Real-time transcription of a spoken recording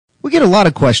We get a lot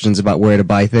of questions about where to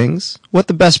buy things, what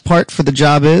the best part for the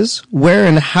job is, where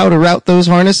and how to route those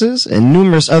harnesses, and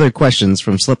numerous other questions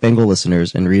from Slip Angle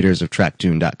listeners and readers of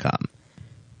TrackTune.com.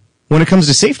 When it comes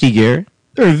to safety gear,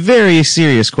 there are very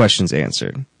serious questions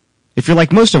answered. If you're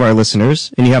like most of our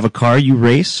listeners, and you have a car you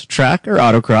race, track, or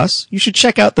autocross, you should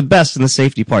check out the best in the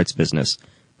safety parts business,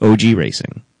 OG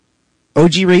Racing.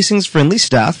 OG Racing's friendly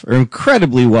staff are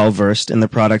incredibly well-versed in the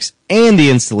products and the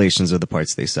installations of the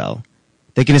parts they sell.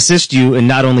 They can assist you in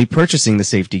not only purchasing the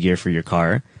safety gear for your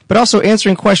car, but also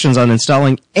answering questions on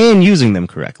installing and using them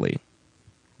correctly.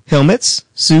 Helmets,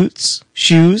 suits,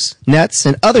 shoes, nets,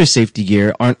 and other safety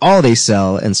gear aren't all they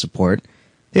sell and support.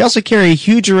 They also carry a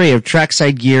huge array of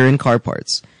trackside gear and car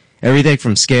parts. Everything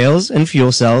from scales and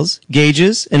fuel cells,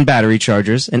 gauges and battery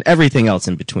chargers, and everything else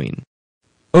in between.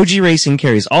 OG Racing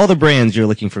carries all the brands you're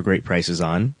looking for great prices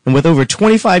on, and with over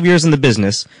 25 years in the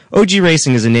business, OG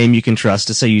Racing is a name you can trust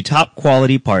to sell you top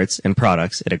quality parts and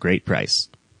products at a great price.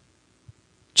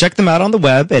 Check them out on the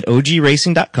web at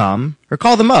ogracing.com or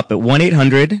call them up at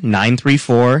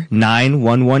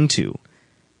 1-800-934-9112.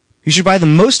 You should buy the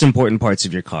most important parts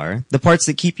of your car, the parts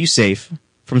that keep you safe,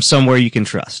 from somewhere you can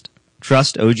trust.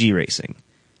 Trust OG Racing.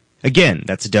 Again,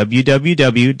 that's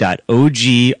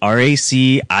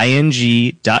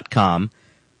www.ogracing.com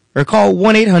or call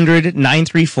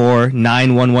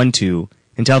 1-800-934-9112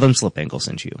 and tell them Slip Angle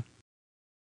sent you.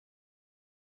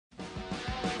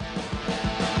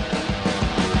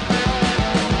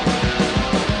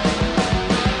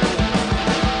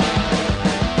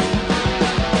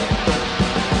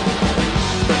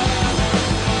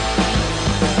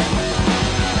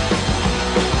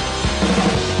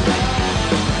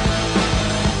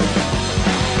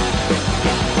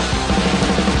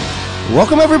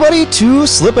 Welcome everybody to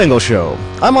Slip Angle Show.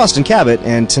 I'm Austin Cabot,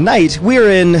 and tonight we're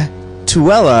in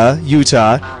Tooele,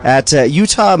 Utah, at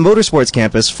Utah Motorsports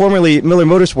Campus, formerly Miller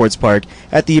Motorsports Park,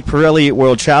 at the Pirelli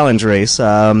World Challenge race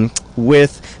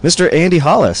with Mr. Andy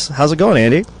Hollis. How's it going,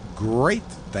 Andy? Great.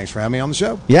 Thanks for having me on the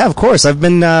show. Yeah, of course. I've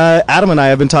been Adam and I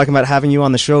have been talking about having you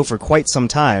on the show for quite some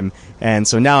time, and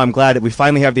so now I'm glad that we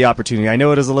finally have the opportunity. I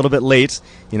know it is a little bit late.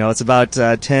 You know, it's about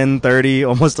 10:30,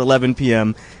 almost 11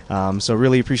 p.m., so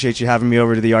really appreciate you having me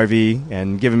over to the RV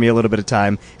and giving me a little bit of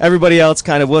time. Everybody else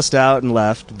kind of wussed out and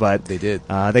left, but they did.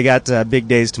 They got big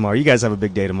days tomorrow. You guys have a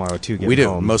big day tomorrow, too. We do,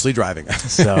 home. mostly driving.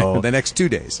 So the next 2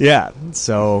 days. Yeah.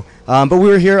 So, but we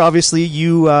were here, obviously,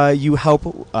 you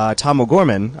help Tom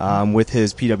O'Gorman with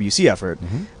his PWC effort.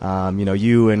 Mm-hmm. You know,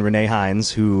 you and Renee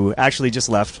Hines, who actually just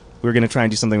left. We were going to try and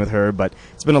do something with her, but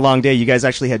it's been a long day. You guys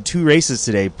actually had 2 races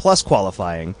today, plus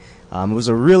qualifying. It was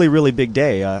a really, really big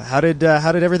day. How did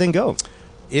everything go?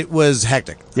 It was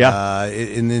hectic. Yeah.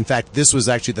 And in fact, this was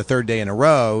actually the 3rd day in a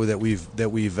row that we've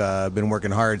been working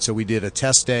hard. So we did a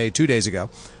test day 2 days ago,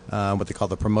 what they call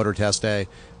the promoter test day,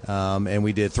 and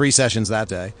we did 3 sessions that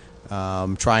day.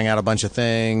 Trying out a bunch of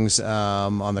things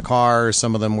on the car.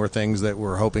 Some of them were things that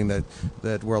we're hoping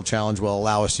that World Challenge will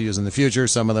allow us to use in the future.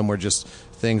 Some of them were just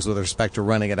things with respect to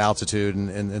running at altitude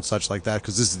and such like that,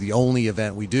 because this is the only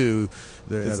event we do,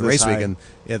 the race weekend,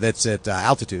 that's at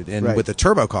altitude. And right. With the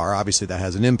turbo car, obviously that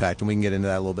has an impact, and we can get into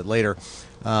that a little bit later.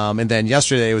 And then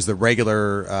yesterday was the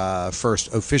regular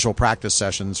first official practice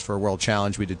sessions for World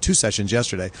Challenge. We did 2 sessions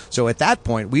yesterday. So at that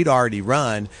point, we'd already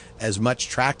run as much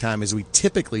track time as we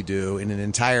typically do in an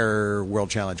entire World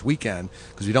Challenge weekend,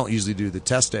 because we don't usually do the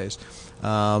test days.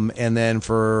 And then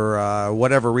for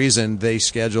whatever reason, they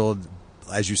scheduled,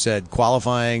 as you said,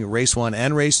 qualifying race 1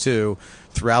 and race 2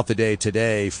 throughout the day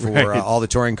today for all the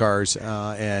touring cars.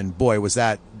 And boy,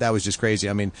 that was just crazy.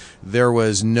 I mean, there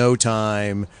was no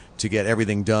time to get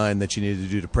everything done that you needed to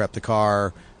do to prep the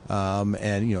car, and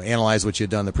analyze what you had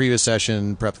done the previous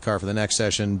session, prep the car for the next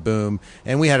session, boom.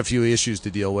 And we had a few issues to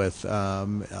deal with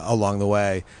along the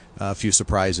way, a few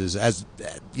surprises. As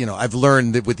you know, I've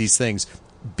learned that with these things,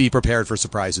 be prepared for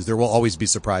surprises. There will always be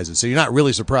surprises. So you're not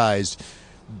really surprised,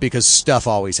 because stuff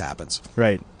always happens.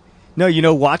 Right. No, you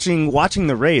know, watching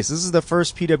the race, this is the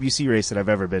first PWC race that I've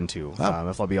ever been to,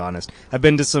 if I'll be honest. I've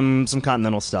been to some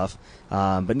Continental stuff,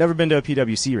 but never been to a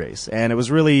PWC race. And it was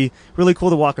really, really cool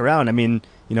to walk around. I mean,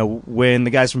 you know, when the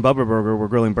guys from Bubba Burger were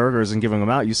grilling burgers and giving them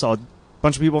out, you saw a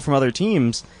bunch of people from other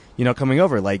teams, you know, coming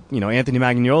over, like, you know, Anthony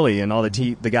Magnoli and all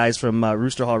the guys from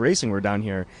Rooster Hall Racing were down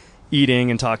here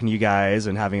eating and talking to you guys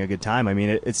and having a good time. I mean,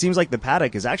 it seems like the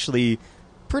paddock is actually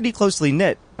pretty closely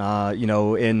knit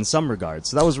in some regards.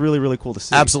 So that was really, really cool to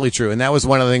see. Absolutely true. And that was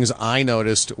one of the things I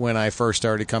noticed when I first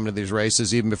started coming to these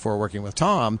races, even before working with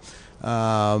Tom.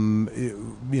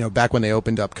 Back when they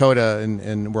opened up COTA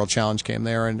and World Challenge came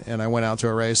there, and I went out to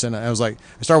a race, and I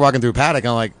started walking through paddock, and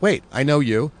I'm like, wait, I know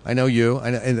you, and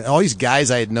all these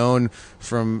guys I had known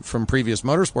from previous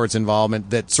motorsports involvement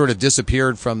that sort of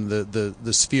disappeared from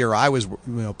the sphere I was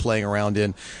playing around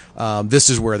in.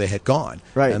 This is where they had gone,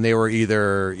 right? And they were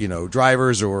either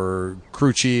drivers or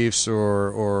crew chiefs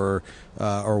or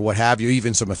what have you,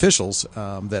 even some officials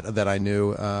that I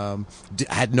knew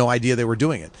had no idea they were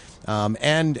doing it.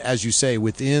 And as you say,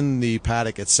 within the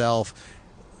paddock itself,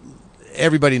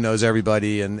 everybody knows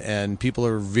everybody, and people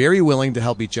are very willing to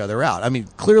help each other out. I mean,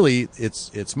 clearly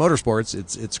it's motorsports,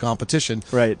 it's competition,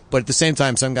 right? But at the same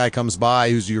time, some guy comes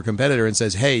by who's your competitor and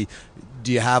says, "Hey,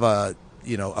 do you have a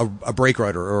brake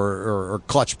rotor or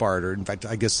clutch part?" Or in fact,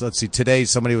 I guess, let's see, today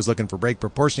somebody was looking for brake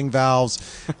proportioning valves,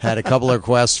 had a couple of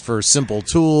requests for simple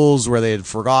tools where they had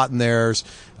forgotten theirs,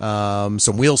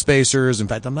 some wheel spacers. In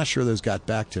fact, I'm not sure those got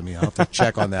back to me. I'll have to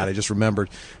check on that. I just remembered.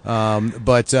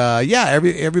 Everybody's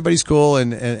cool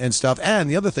and stuff. And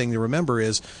the other thing to remember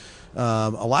is,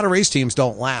 a lot of race teams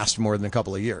don't last more than a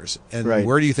couple of years. And right.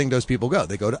 Where do you think those people go?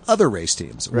 They go to other race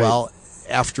teams. Right. Well,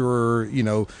 after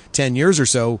 10 years or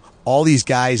so, all these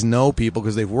guys know people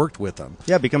because they've worked with them.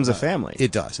 Yeah, it becomes a family.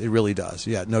 It does. It really does.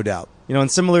 Yeah, no doubt.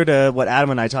 And similar to what Adam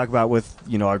and I talk about with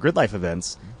our Grid Life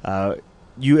events,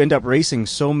 you end up racing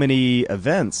so many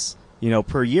events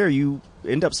per year. You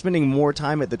end up spending more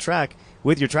time at the track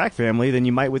with your track family than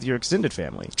you might with your extended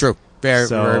family. True. Very,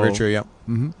 very true. Yeah.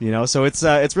 Mm-hmm. So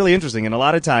it's really interesting, and a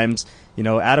lot of times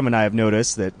Adam and I have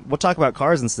noticed that we'll talk about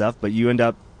cars and stuff, but you end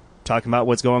up talking about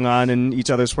what's going on in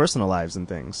each other's personal lives and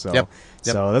things. So, yep.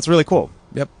 So that's really cool.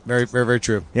 Yep. Very, very, very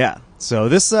true. Yeah. So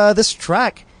this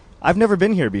track, I've never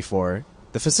been here before.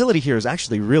 The facility here is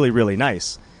actually really, really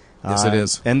nice. Yes, it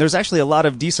is. And there's actually a lot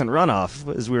of decent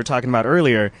runoff, as we were talking about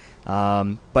earlier.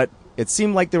 But it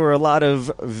seemed like there were a lot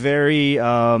of there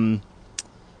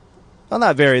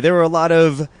were a lot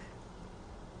of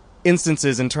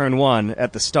instances in turn one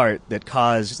at the start that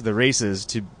caused the races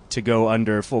to go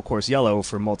under full course yellow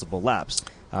for multiple laps,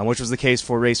 which was the case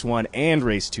for race 1 and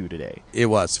race 2 today. It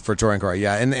was for touring car,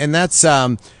 yeah, and that's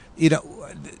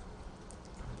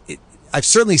I've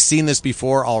certainly seen this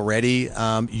before already.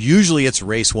 Usually it's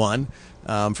race 1.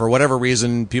 For whatever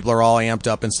reason, people are all amped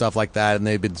up and stuff like that, and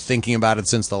they've been thinking about it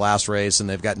since the last race, and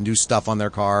they've got new stuff on their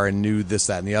car and new this,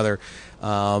 that, and the other.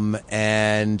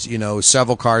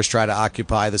 Several cars try to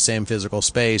occupy the same physical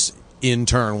space in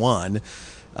turn 1.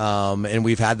 And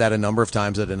we've had that a number of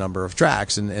times at a number of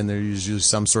tracks, and there's usually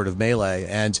some sort of melee.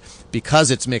 And because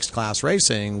it's mixed class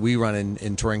racing, we run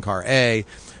in touring car A,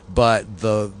 but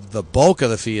the bulk of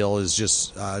the field is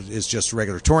just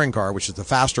regular touring car, which is the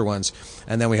faster ones,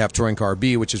 and then we have touring car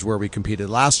B, which is where we competed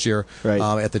last year, right.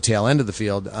 At the tail end of the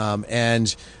field.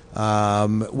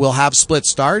 We'll have split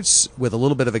starts with a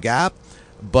little bit of a gap.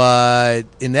 But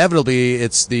inevitably,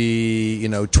 it's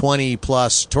the 20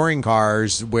 plus touring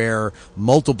cars where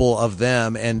multiple of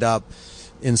them end up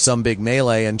in some big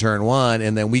melee in turn 1,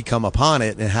 and then we come upon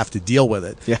it and have to deal with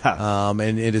it. Yeah.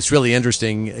 And it's really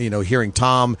interesting, hearing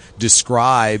Tom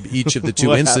describe each of the two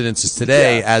incidences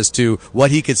today, yeah. as to what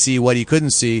he could see, what he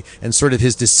couldn't see, and sort of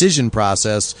his decision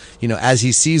process. As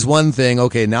he sees one thing,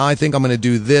 okay, now I think I'm going to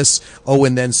do this. Oh,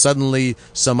 and then suddenly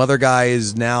some other guy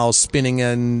is now spinning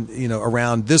in,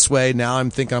 around this way. Now I'm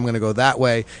thinking I'm going to go that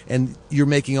way. And you're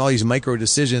making all these micro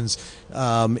decisions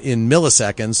in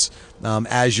milliseconds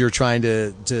as you're trying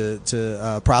to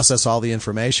process all the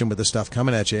information with the stuff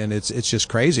coming at you, and it's just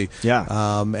crazy.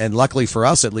 Yeah. And luckily for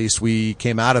us, at least, we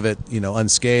came out of it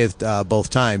unscathed both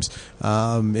times.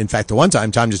 In fact, the one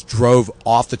time Tom just drove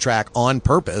off the track on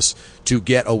purpose to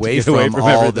get away from all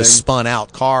everything. the spun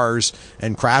out cars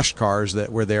and crashed cars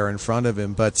that were there in front of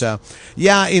him. But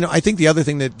I think the other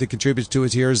thing that contributes to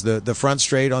it here is the front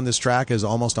straight on this track is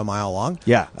almost a mile long.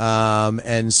 Yeah.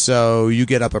 And so you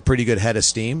get up a pretty good head of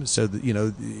steam. So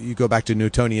you go back to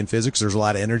Newtonian physics. There's a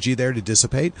lot of energy there to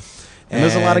dissipate. And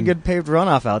there's a lot of good paved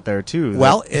runoff out there too.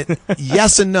 Well,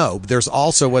 yes and no. There's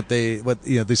also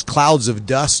these clouds of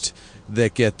dust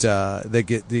that get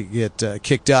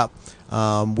kicked up,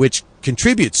 which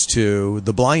contributes to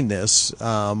the blindness,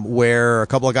 where a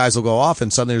couple of guys will go off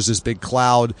and suddenly there's this big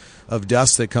cloud of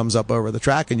dust that comes up over the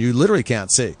track and you literally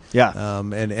can't see. Yeah.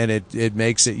 And it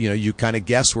makes it, you kind of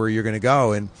guess where you're going to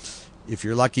go. And if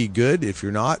you're lucky, good. If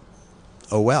you're not,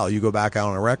 oh well, you go back out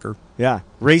on a wrecker. Yeah.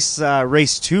 Race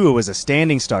 2 was a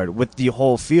standing start with the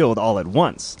whole field all at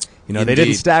once. They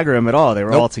didn't stagger them at all. They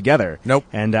were all together. Nope.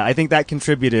 And I think that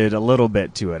contributed a little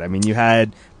bit to it. I mean, you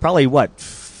had probably,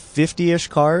 50-ish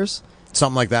cars?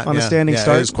 Something like that on a standing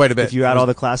start. It was quite a bit. If you add all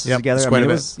the classes together, it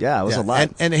was a lot.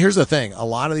 And here's the thing: a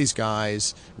lot of these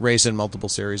guys race in multiple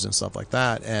series and stuff like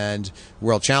that. And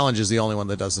World Challenge is the only one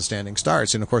that does the standing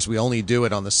starts. And of course, we only do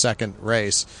it on the second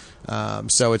race,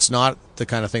 so it's not the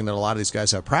kind of thing that a lot of these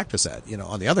guys have practice at.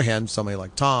 On the other hand, somebody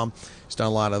like Tom, he's done a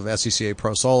lot of SCCA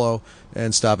Pro Solo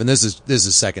and stuff, and this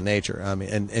is second nature. I mean,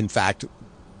 and in fact,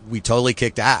 we totally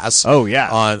kicked ass. Oh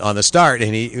yeah, on the start,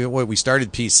 and we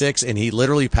started P6, and he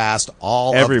literally passed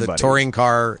all of the touring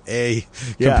car A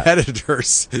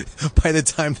competitors by the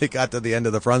time they got to the end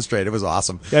of the front straight. It was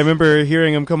awesome. Yeah, I remember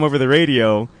hearing him come over the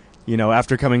radio,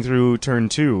 after coming through turn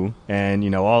 2,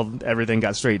 and everything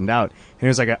got straightened out, and he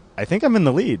was like, "I think I'm in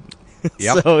the lead."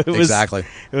 Yep, so exactly.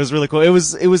 It was really cool. It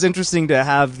was interesting to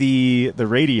have the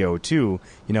radio too.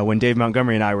 when Dave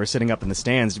Montgomery and I were sitting up in the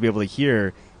stands to be able to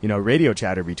hear radio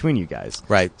chatter between you guys.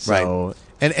 Right. So,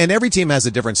 And every team has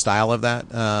a different style of that.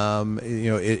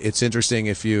 It's interesting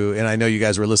if you, and I know you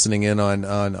guys were listening in on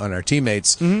our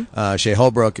teammates, Shea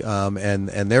Holbrook,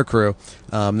 and their crew.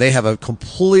 They have a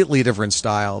completely different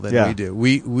style than we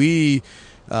do.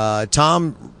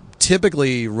 Tom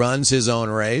typically runs his own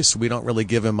race. We don't really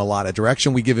give him a lot of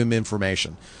direction. We give him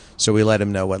information. So we let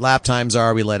him know what lap times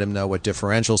are. We let him know what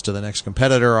differentials to the next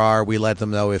competitor are. We let them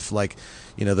know if that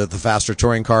the faster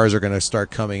touring cars are going to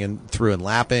start coming in through and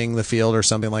lapping the field or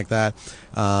something like that.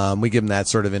 We give them that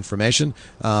sort of information.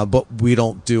 But we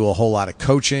don't do a whole lot of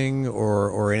coaching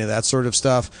or any of that sort of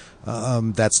stuff.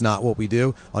 That's not what we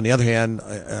do. On the other hand,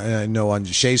 I know on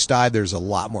Shay's side, there's a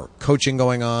lot more coaching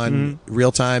going on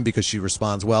real time because she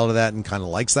responds well to that and kind of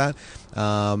likes that.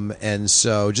 And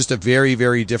so just a very,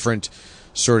 very different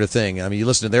sort of thing. I mean, you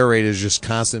listen to their radio, just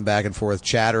constant back and forth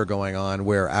chatter going on,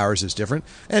 where ours is different,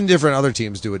 and different other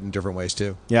teams do it in different ways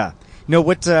too. Yeah.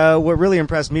 What really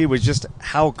impressed me was just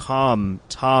how calm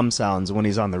Tom sounds when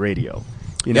he's on the radio.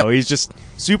 He's just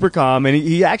super calm, and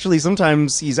he actually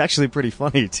sometimes he's actually pretty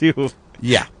funny too.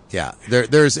 Yeah.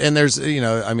 There's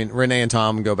I mean, Renee and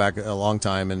Tom go back a long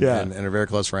time and are very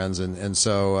close friends, and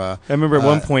so I remember at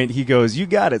one point he goes, "You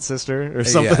got it, sister," or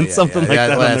something like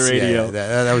that on the radio.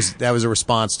 Yeah, that was a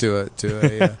response to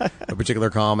a particular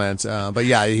comment. But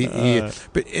yeah,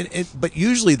 but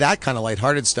usually that kind of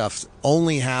lighthearted stuff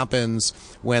only happens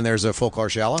when there's a full car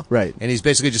shallow, right? And he's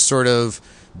basically just sort of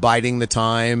biding the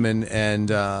time and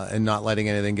not letting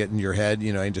anything get in your head,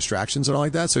 any distractions and all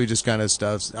like that. So he just kind of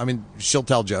stuffs. I mean, she'll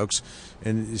tell jokes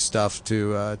and stuff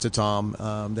to Tom.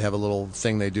 They have a little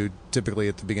thing they do typically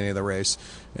at the beginning of the race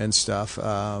and stuff.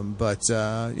 It's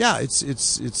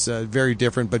very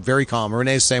different, but very calm.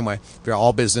 Renee's the same way. They're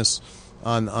all business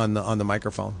on the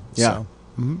microphone. Yeah.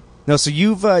 So, No, so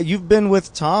you've been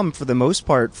with Tom for the most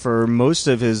part for most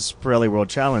of his Pirelli World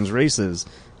Challenge races.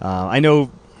 I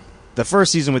know. The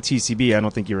first season with TCB, I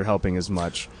don't think you were helping as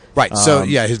much. Right. So,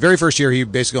 his very first year, he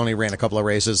basically only ran a couple of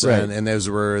races, right. and those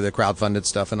were the crowd-funded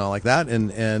stuff and all like that.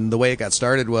 And the way it got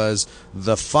started was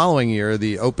the following year,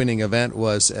 the opening event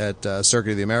was at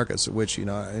Circuit of the Americas, which,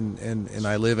 and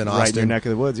I live in Austin. Right in your neck of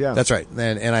the woods, yeah. That's right.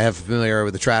 And I have familiarity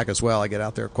with the track as well. I get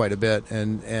out there quite a bit.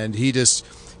 And he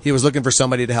was looking for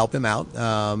somebody to help him out.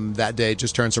 That day,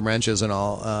 just turned some wrenches and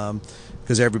all,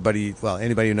 because anybody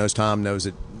who knows Tom knows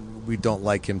that we don't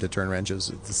like him to turn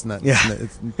wrenches. It's not. Yeah.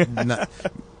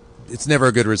 It's never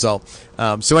a good result.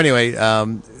 So anyway,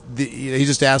 he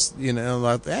just asked, hey,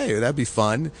 that'd be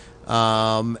fun.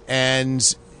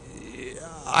 And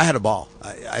I had a ball.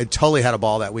 I totally had a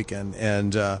ball that weekend.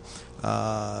 And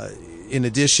in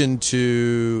addition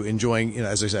to enjoying,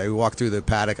 as I say, we walk through the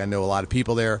paddock. I know a lot of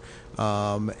people there,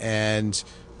 and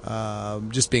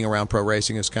just being around pro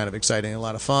racing is kind of exciting, and a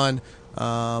lot of fun.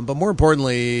 But more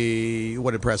importantly,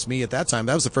 what impressed me at that time,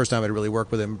 that was the first time I'd really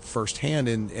worked with him firsthand,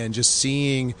 and just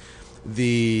seeing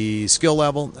the skill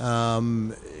level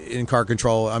in car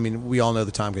control. I mean, we all know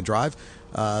that Tom can drive,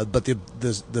 but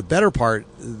the better part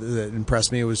that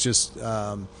impressed me was just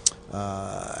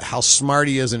how smart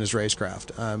he is in his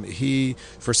racecraft. He,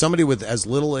 for somebody with as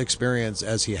little experience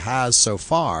as he has so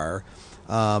far,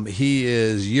 he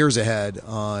is years ahead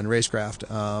on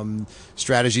racecraft,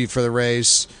 strategy for the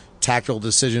race, tactical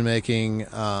decision making,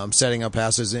 setting up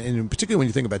passes, and particularly when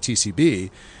you think about TCB,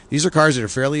 these are cars that are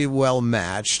fairly well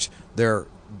matched.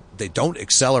 They don't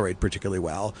accelerate particularly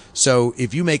well. So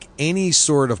if you make any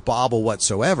sort of bobble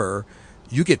whatsoever,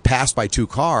 you get passed by two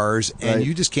cars, and right.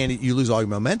 you just can't. You lose all your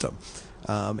momentum.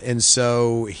 And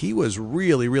so he was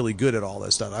really, really good at all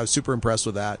this stuff. I was super impressed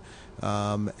with that.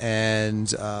 and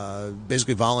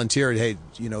basically volunteered, hey,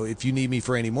 if you need me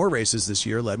for any more races this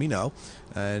year, let me know,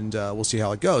 and we'll see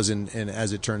how it goes. And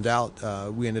as it turned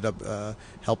out, we ended up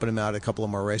helping him out a couple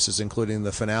of more races, including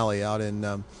the finale out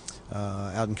in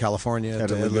California at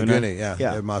Laguna.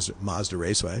 Yeah. Mazda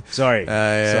Raceway. Sorry.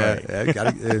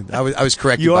 I was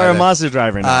corrected. You are a Mazda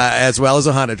driver now, as well as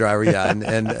a Honda driver. Yeah,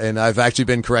 and I've actually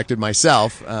been corrected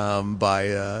myself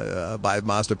by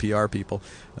Mazda PR people.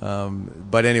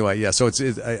 But anyway, yeah. So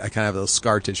I kind of have a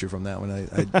scar tissue from that one.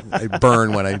 I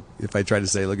burn if I try to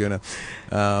say Laguna.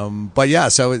 But yeah,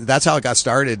 so that's how it got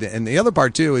started. And the other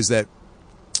part too is that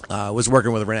was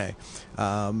working with Renee.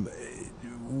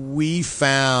 We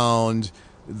found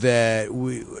that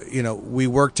we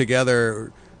worked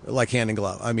together like hand in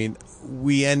glove. I mean,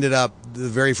 we ended up the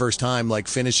very first time like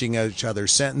finishing each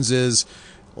other's sentences.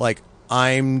 Like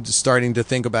I'm starting to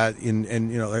think about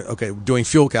doing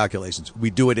fuel calculations. We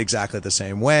do it exactly the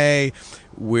same way.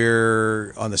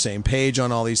 We're on the same page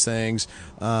on all these things.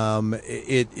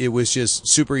 It was just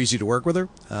super easy to work with her,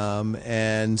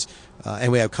 and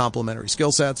we have complementary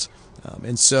skill sets.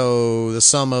 And so the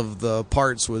sum of the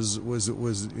parts was I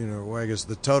guess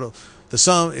the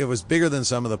sum, it was bigger than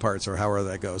some of the parts, or however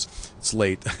that goes. It's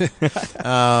late.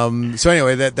 So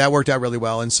anyway, that worked out really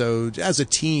well. And so as a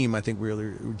team, I think we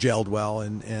really gelled well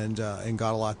and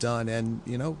got a lot done. And,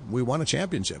 we won a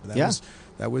championship.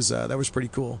 That was pretty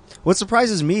cool. What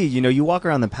surprises me, you walk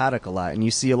around the paddock a lot and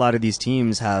you see a lot of these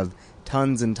teams have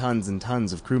tons and tons and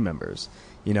tons of crew members.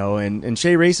 And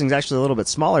Shea Racing's actually a little bit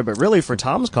smaller, but really for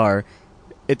Tom's car,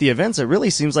 at the events, it really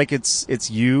seems like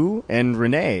it's you and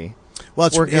Renee. Well,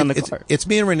 working on the car. It's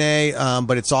me and Renee,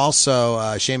 but it's also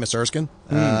Seamus Erskine.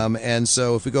 And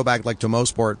so if we go back like to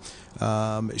Motorsport,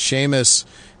 Seamus,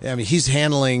 he's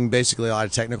handling basically a lot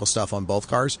of technical stuff on both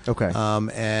cars. Okay.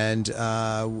 And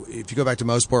if you go back to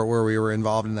Motorsport, where we were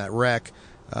involved in that wreck,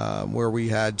 where we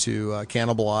had to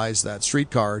cannibalize that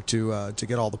streetcar to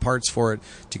get all the parts for it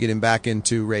to get him back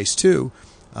into race 2.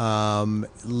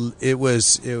 It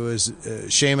was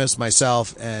Seamus,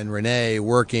 myself, and Renee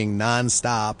working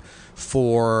nonstop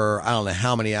for I don't know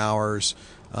how many hours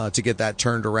to get that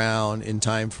turned around in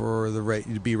time for the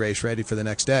to be race ready for the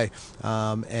next day.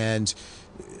 And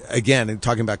again,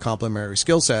 talking about complementary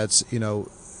skill sets,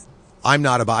 I'm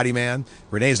not a body man.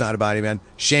 Renee's not a body man.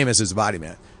 Seamus is a body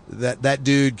man. That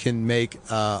dude can make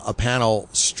a panel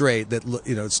straight that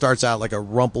it starts out like a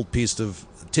rumpled piece of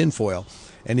tinfoil,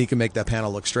 and he can make that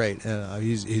panel look straight.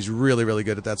 He's really, really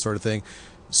good at that sort of thing.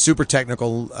 Super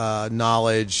technical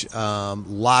knowledge,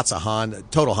 lots of Honda,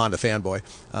 total Honda fanboy.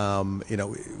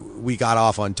 We got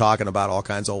off on talking about all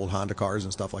kinds of old Honda cars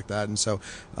and stuff like that. And so,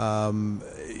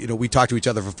 we talked to each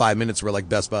other for 5 minutes. We're like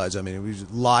best buds. I mean, we have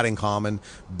a lot in common,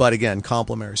 but again,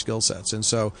 complementary skill sets. And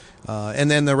so, and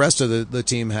then the rest of the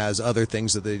team has other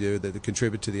things that they do that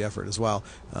contribute to the effort as well.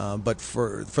 But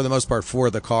for the most part, for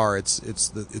the car,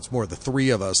 it's more the three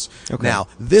of us. Okay. Now,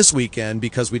 this weekend,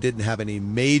 because we didn't have any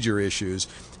major issues,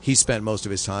 he spent most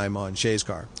of his time on Shea's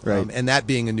car. Right. And that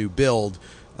being a new build.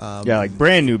 Like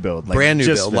brand new build.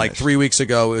 Finished. Like 3 weeks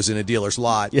ago, it was in a dealer's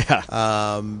lot.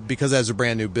 Yeah. Because as a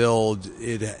brand new build,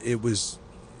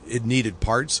 it needed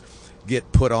parts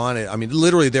get put on it. I mean,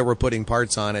 literally, they were putting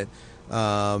parts on it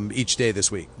each day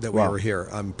this week that we were here.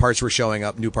 Parts were showing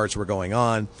up, new parts were going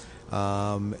on,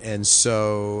 and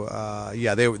so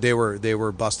they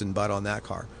were busting butt on that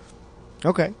car.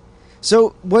 Okay. So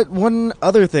one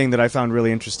other thing that I found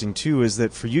really interesting too is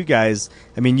that for you guys,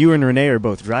 I mean, you and Renee are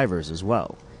both drivers as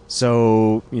well.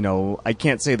 So, I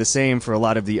can't say the same for a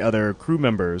lot of the other crew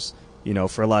members,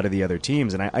 for a lot of the other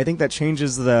teams. And I think that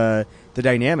changes the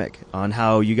dynamic on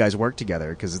how you guys work together,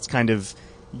 because it's kind of,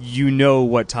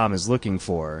 what Tom is looking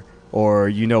for,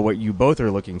 or what you both are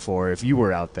looking for if you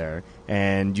were out there,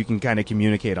 and you can kind of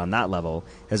communicate on that level,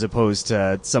 as opposed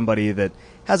to somebody that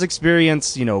has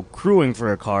experience, crewing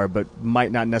for a car, but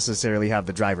might not necessarily have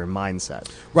the driver mindset.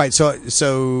 Right.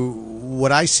 So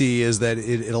what I see is that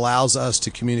it allows us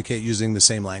to communicate using the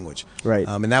same language. Right.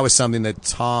 And that was something that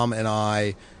Tom and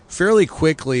I fairly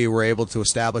quickly were able to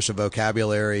establish a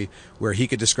vocabulary where he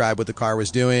could describe what the car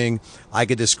was doing. I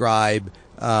could describe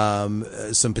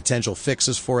some potential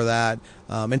fixes for that.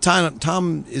 And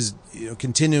Tom is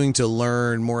continuing to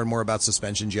learn more and more about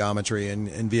suspension geometry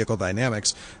and vehicle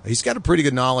dynamics. He's got a pretty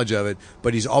good knowledge of it,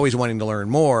 but he's always wanting to learn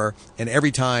more. And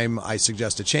every time I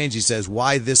suggest a change, he says,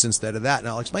 "Why this instead of that?" And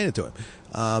I'll explain it to him.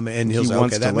 And he'll say,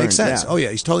 "Okay, that makes sense." Yeah. Oh yeah,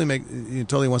 he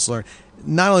totally wants to learn.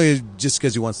 Not only just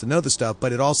because he wants to know the stuff,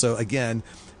 but it also, again,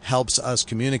 helps us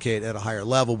communicate at a higher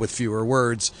level with fewer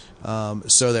words,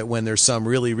 so that when there's some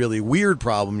really, really weird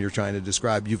problem you're trying to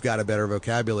describe, you've got a better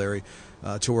vocabulary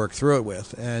to work through it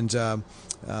with. And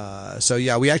so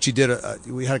yeah, we actually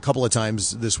we had a couple of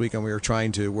times this weekend we were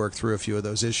trying to work through a few of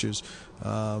those issues.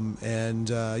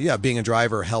 Yeah, being a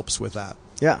driver helps with that.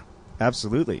 Yeah,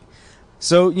 absolutely.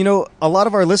 So, a lot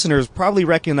of our listeners probably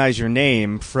recognize your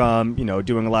name from,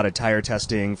 doing a lot of tire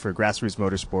testing for Grassroots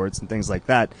Motorsports and things like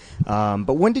that.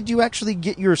 But when did you actually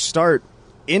get your start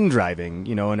in driving,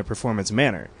 in a performance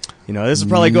manner? This is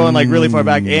probably going like really far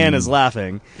back. Ann is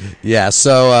laughing. Yeah,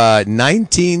 so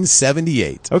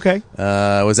 1978. Okay.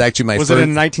 Was actually my was first... it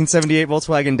in a 1978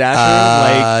 Volkswagen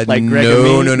Dasher? like Greg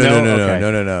and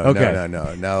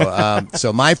me? No.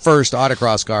 So my first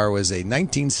autocross car was a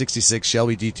 1966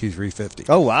 Shelby GT350.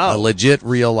 Oh, wow. A legit,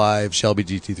 real, live Shelby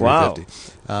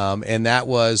GT350. Wow. And that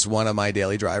was one of my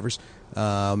daily drivers.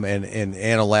 And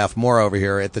Ann will laugh more over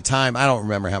here. At the time, I don't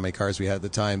remember how many cars we had at the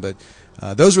time, but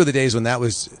those were the days when that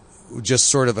was just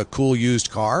sort of a cool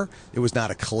used car. It was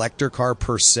not a collector car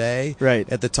per se right.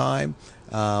 at the time.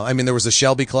 I mean, there was a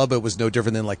Shelby Club, but it was no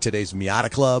different than like today's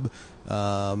Miata Club.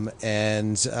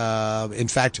 In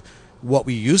fact, what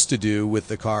we used to do with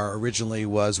the car originally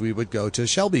was we would go to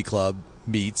Shelby Club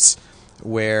meets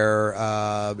where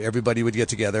everybody would get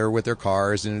together with their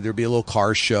cars, and there'd be a little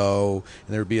car show,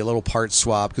 and there'd be a little part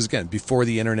swap. Because again, before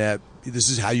the internet, this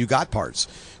is how you got parts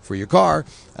for your car.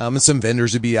 And some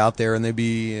vendors would be out there, and there'd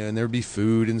be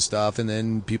food and stuff, and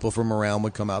then people from around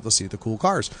would come out to see the cool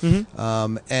cars.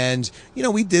 Mm-hmm. And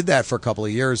we did that for a couple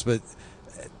of years, but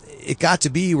it got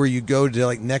to be where you go to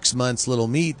like next month's little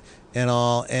meet and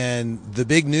all, and the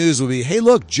big news would be, hey,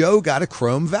 look, Joe got a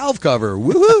chrome valve cover,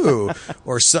 woohoo!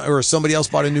 or somebody else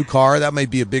bought a new car. That might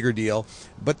be a bigger deal,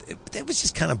 but it was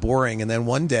just kind of boring. And then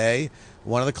one day,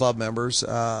 one of the club members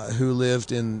who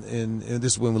lived in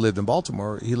this is when we lived in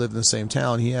Baltimore, he lived in the same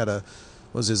town. He had a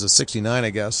 69, I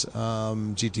guess,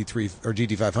 GT3 or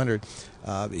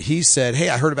GT500. He said, hey,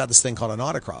 I heard about this thing called an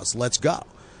autocross. Let's go.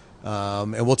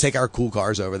 And we'll take our cool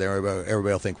cars over there.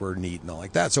 Everybody will think we're neat and all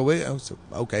like that. So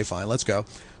okay, fine, let's go.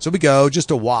 So we go just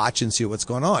to watch and see what's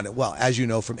going on. Well, as you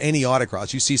know, from any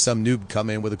autocross, you see some noob come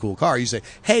in with a cool car. You say,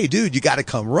 hey, dude, you got to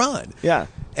come run. Yeah.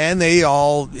 And they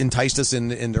all enticed us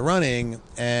into running.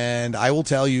 And I will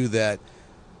tell you that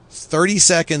 30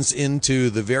 seconds into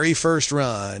the very first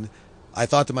run, I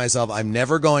thought to myself, I'm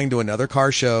never going to another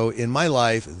car show in my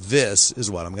life. This is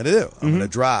what I'm going to do. I'm going to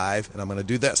drive, and I'm going to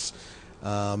do this.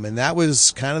 And that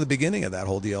was kind of the beginning of that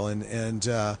whole deal. And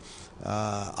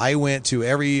I went to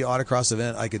every autocross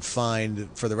event I could find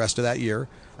for the rest of that year.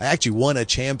 I actually won a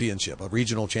championship, a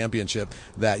regional championship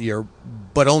that year,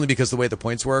 but only because the way the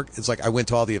points work, it's like I went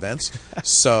to all the events.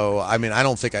 So, I mean, I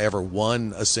don't think I ever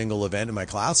won a single event in my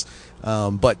class.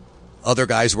 But other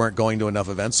guys weren't going to enough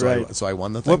events, so I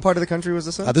won the thing. What part of the country was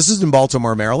this in? This is in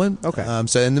Baltimore, Maryland. Okay.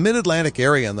 So in the Mid-Atlantic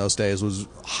area in those days was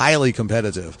highly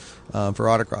competitive for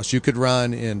autocross. You could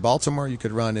run in Baltimore, you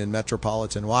could run in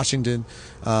metropolitan Washington,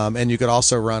 and you could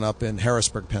also run up in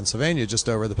Harrisburg, Pennsylvania, just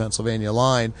over the Pennsylvania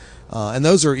line. And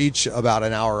those are each about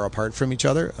an hour apart from each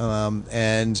other.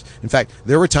 And in fact,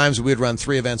 there were times we'd run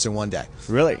 3 events in one day.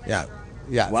 Really? Yeah.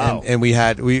 Yeah. Wow. And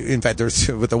in fact,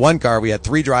 with the one car, we had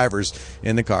 3 drivers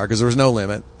in the car because there was no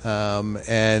limit.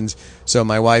 And so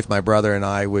my wife, my brother, and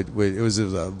I it was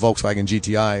a Volkswagen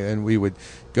GTI, and we would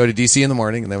go to DC in the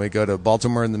morning, and then we'd go to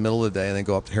Baltimore in the middle of the day, and then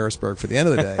go up to Harrisburg for the end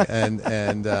of the day. And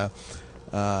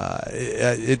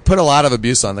it put a lot of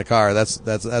abuse on the car.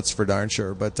 That's for darn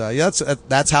sure. But yeah,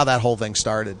 that's how that whole thing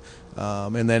started.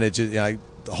 And then it just, the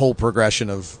whole progression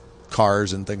of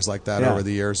cars and things like that over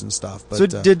the years and stuff. But, so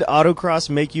did autocross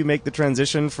make you make the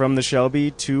transition from the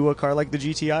Shelby to a car like the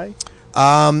GTI?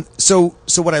 So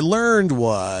what I learned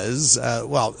was, so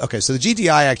the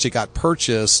GTI actually got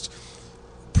purchased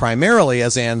primarily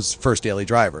as Ann's first daily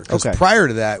driver. Because prior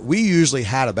to that, we usually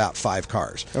had about 5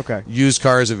 cars. Okay. Used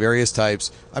cars of various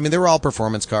types. I mean, they were all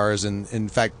performance cars, and in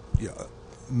fact,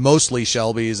 mostly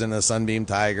Shelby's and a Sunbeam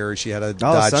Tiger. She had a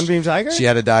Dodge. Sunbeam Tiger? She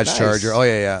had a Dodge Nice. Charger. Oh,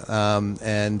 yeah.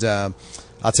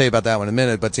 I'll tell you about that one in a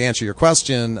minute. But to answer your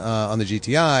question on the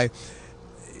GTI,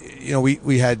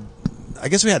 we had, I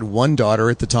guess we had one daughter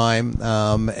at the time,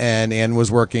 and Ann was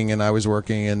working and I was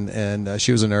working, and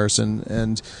she was a nurse,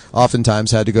 and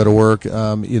oftentimes had to go to work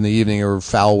in the evening or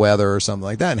foul weather or something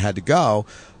like that, and had to go.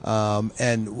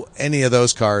 And any of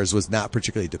those cars was not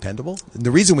particularly dependable. And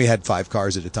the reason we had 5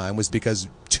 cars at a time was because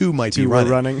 2 might be running.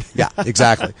 Were running. Yeah,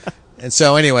 exactly. And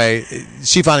so anyway,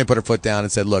 she finally put her foot down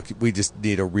and said, look, we just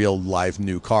need a real live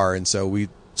new car. And so we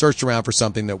searched around for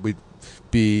something that would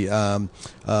be a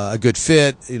good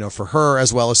fit, for her,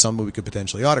 as well as something we could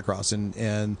potentially autocross.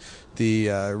 And the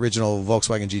original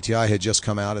Volkswagen GTI had just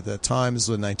come out at that time. This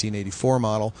was a 1984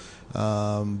 model.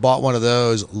 Bought one of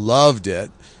those, loved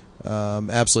it.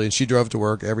 Absolutely. And she drove to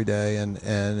work every day, and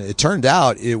it turned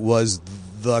out it was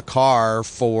the car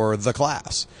for the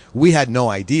class. We had no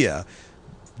idea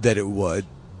that it would,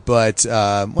 but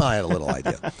well, I had a little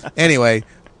idea. Anyway,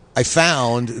 I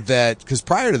found that because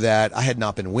prior to that, I had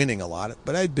not been winning a lot,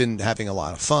 but I'd been having a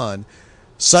lot of fun.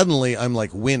 Suddenly, I'm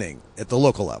like winning at the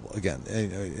local level again,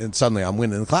 and suddenly I'm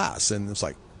winning the class, and it's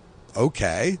like,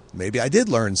 okay, maybe I did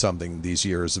learn something these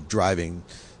years of driving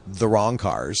the wrong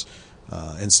cars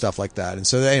and stuff like that. And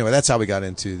so anyway, that's how we got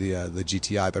into the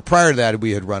GTI. But prior to that,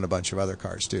 we had run a bunch of other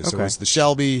cars too. So it was the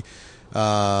Shelby.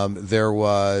 There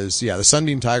was the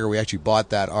Sunbeam Tiger. We actually bought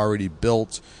that already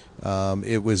built.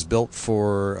 It was built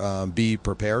for Be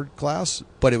Prepared class,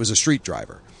 but it was a street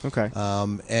driver. Okay.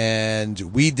 And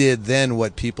we did then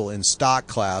what people in stock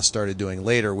class started doing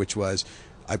later, which was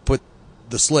I put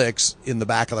the slicks in the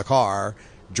back of the car,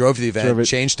 drove to the event,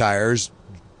 changed tires,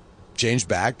 changed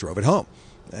back, drove it home.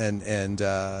 And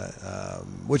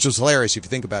which was hilarious if you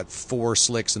think about 4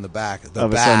 slicks in the back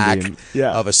of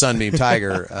a Sunbeam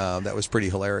Tiger. That was pretty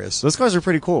hilarious. Those cars are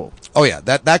pretty cool. Oh yeah,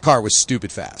 that car was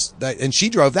stupid fast. And she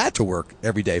drove that to work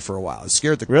every day for a while. It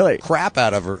scared the crap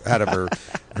out of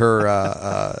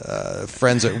her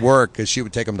friends at work, because she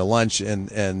would take them to lunch,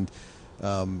 and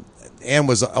Anne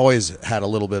was always had a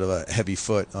little bit of a heavy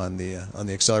foot on the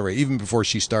accelerator even before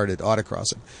she started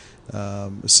autocrossing.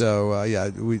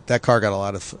 That car got a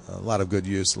lot of good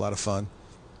use, a lot of fun.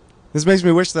 This makes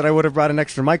me wish that I would have brought an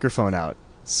extra microphone out.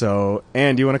 So,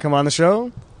 Ann, do you want to come on the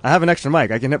show? I have an extra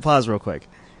mic. I can hit pause real quick.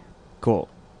 Cool.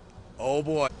 Oh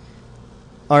boy.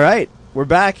 All right, we're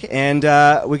back, and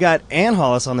we got Ann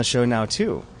Hollis on the show now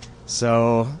too.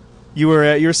 So you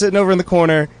were sitting over in the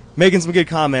corner making some good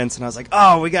comments, and I was like,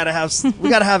 "Oh, we gotta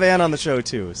have Ann on the show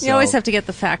too." So. You always have to get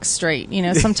the facts straight.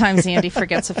 Sometimes Andy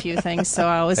forgets a few things, so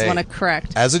I always want to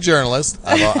correct. As a journalist,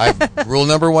 I've rule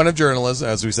number 1 of journalism,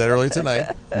 as we said earlier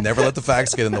tonight: never let the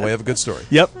facts get in the way of a good story.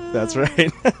 Yep, that's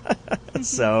right.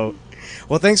 So,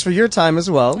 well, thanks for your time as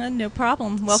well. No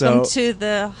problem. Welcome to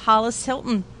the Hollis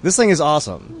Hilton. This thing is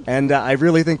awesome, and I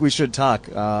really think we should talk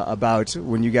about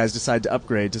when you guys decide to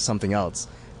upgrade to something else.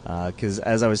 Because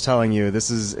as I was telling you, this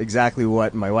is exactly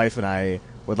what my wife and I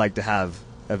would like to have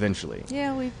eventually.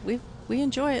 Yeah, we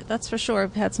enjoy it. That's for sure.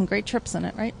 We've had some great trips in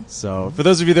it, right? So, for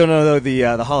those of you that don't know,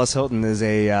 the Hollis Hilton is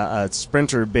a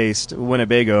Sprinter-based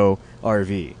Winnebago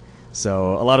RV.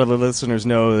 So, a lot of the listeners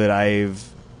know that I've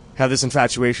had this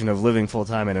infatuation of living full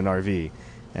time in an RV,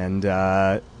 and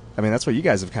that's what you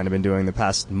guys have kind of been doing the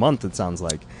past month. It sounds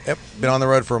like. Yep, been on the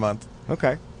road for a month.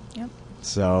 Okay. Yep.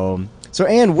 So,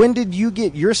 Ann, when did you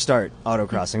get your start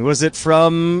autocrossing? Was it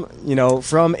from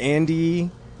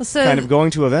Andy kind of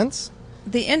going to events?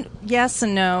 Yes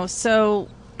and no. So,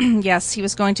 yes, he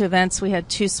was going to events. We had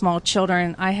 2 small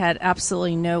children. I had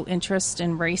absolutely no interest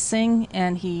in racing,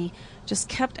 and he just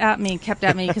kept at me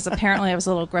because apparently I was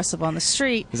a little aggressive on the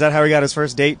street. Is that how he got his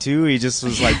first date, too? He just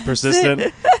was,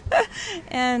 persistent?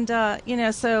 And,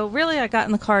 so really I got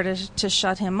in the car to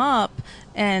shut him up,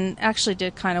 and actually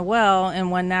did kind of well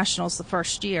and won nationals the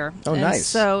first year. Oh, and nice.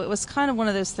 So it was kind of one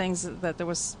of those things that there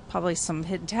was probably some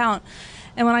hidden talent.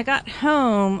 And when I got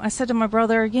home, I said to my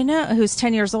brother, who's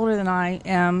 10 years older than I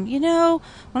am,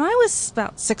 when I was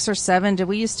about 6 or 7, did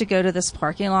we used to go to this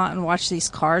parking lot and watch these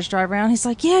cars drive around? He's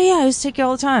like, yeah, I used to take you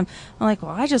all the time. I'm like,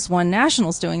 well, I just won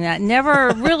nationals doing that.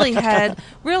 Never really had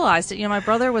realized it. My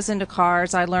brother was into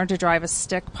cars. I learned to drive a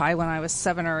stick probably when I was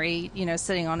 7 or 8,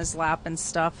 sitting on his lap and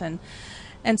stuff.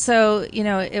 And so,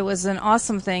 it was an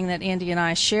awesome thing that Andy and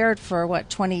I shared for,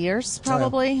 20 years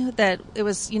probably? Yeah. That it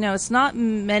was, it's not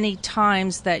many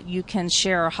times that you can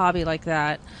share a hobby like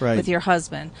that with your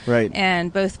husband. Right.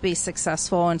 And both be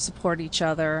successful and support each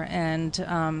other. And,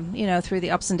 through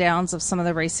the ups and downs of some of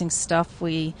the racing stuff,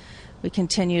 we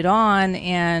continued on,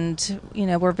 and,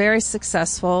 we're very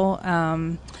successful.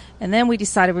 And then we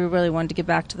decided we really wanted to get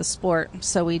back to the sport.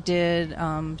 So we did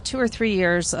 2 or 3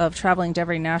 years of traveling to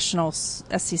every national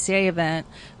SCCA event.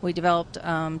 We developed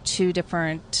 2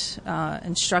 different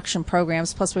instruction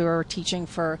programs, plus we were teaching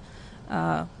for...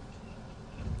 it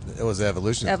was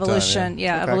Evolution at Evolution, the time,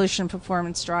 yeah. Okay. Evolution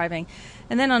Performance Driving.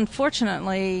 And then,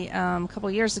 unfortunately, a couple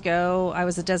of years ago, I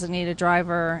was a designated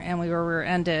driver, and we were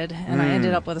rear-ended, and I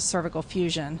ended up with a cervical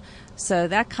fusion. So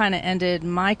that kind of ended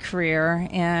my career,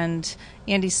 and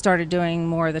Andy started doing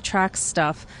more of the track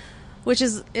stuff,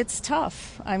 it's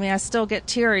tough. I mean, I still get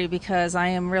teary because I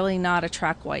am really not a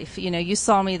track wife. You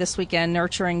saw me this weekend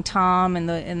nurturing Tom and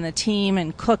the team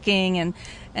and cooking,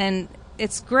 and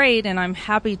it's great, and I'm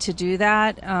happy to do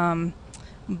that.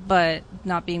 But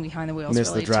not being behind the wheel is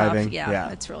really the driving. tough.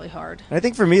 Yeah, it's really hard. And I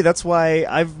think for me, that's why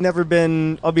I'll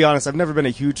be honest, I've never been a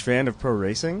huge fan of pro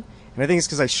racing. And I think it's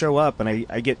because I show up and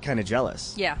I get kind of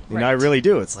jealous. Yeah, You know, I really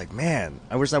do. It's like, man,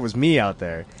 I wish that was me out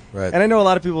there. Right. And I know a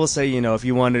lot of people will say, you know, if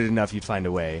you wanted enough, you'd find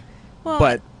a way. Well,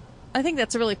 But I think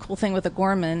that's a really cool thing with the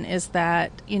Gorman is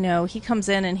that, you know, he comes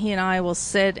in and he and I will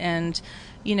sit and,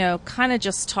 you know, kind of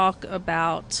just talk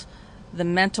about the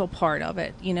mental part of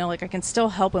it. You know, like I can still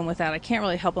help him with that. I can't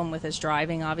really help him with his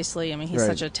driving, obviously. I mean, he's Right.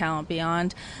 such a talent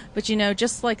beyond. But, you know,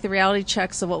 just like the reality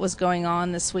checks of what was going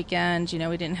on this weekend, you know,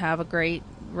 we didn't have a great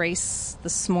race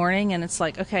this morning. And it's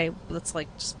like, okay, let's like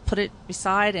just put it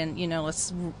beside and, you know,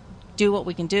 let's do what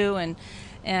we can do. And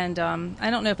I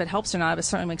don't know if it helps or not, but it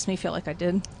certainly makes me feel like I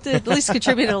did at least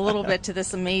contributed a little bit to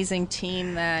this amazing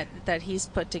team that he's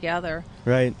put together.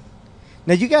 Right.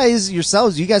 Now, you guys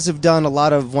yourselves, you guys have done a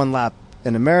lot of One Lap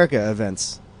in America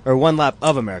events. Or One Lap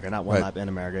of America, not One Right. Lap in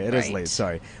America. It is Right. late,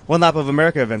 sorry. One Lap of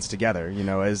America events together, you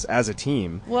know, as a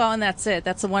team. Well, and that's it.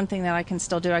 That's the one thing that I can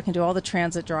still do. I can do all the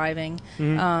transit driving.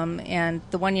 And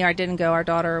the one year I didn't go, our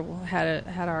daughter had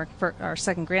our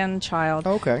second grandchild.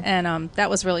 Okay. And that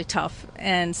was really tough.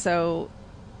 And so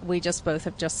we just both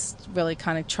have just really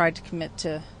kind of tried to commit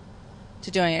to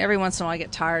doing it. Every once in a while I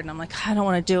get tired and I'm like, I don't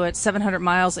want to do it. 700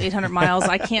 miles, 800 miles,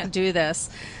 I can't do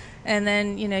this. And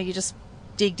then, you know, you just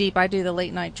dig deep. I do the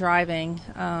late night driving.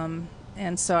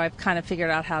 And so I've kind of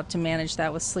figured out how to manage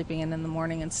that with sleeping in the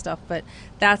morning and stuff. But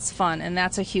that's fun, and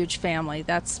that's a huge family.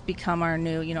 That's become our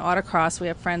new, you know, autocross. We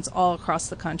have friends all across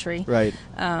the country. Right.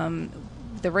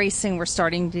 The racing, we're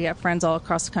starting to get friends all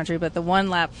across the country. But the One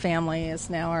Lap family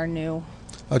is now our new.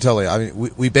 Oh, totally. I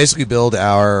mean, we basically build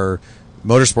our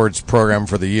motorsports program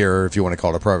for the year, if you want to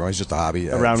call it a program. It's just a hobby.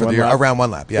 Around for One the year. Lap? Around One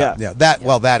Lap, yeah. Yeah.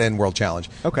 That and World Challenge.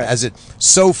 Okay.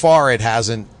 So far, it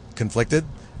hasn't conflicted.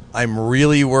 I'm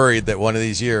really worried that one of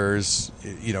these years,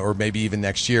 you know, or maybe even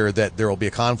next year, that there will be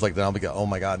a conflict, and I'll be going, oh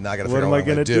my God, now I got to figure out what I'm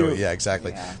going to do. Yeah,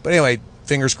 exactly. Yeah. But anyway,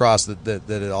 fingers crossed that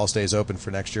it all stays open for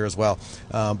next year as well.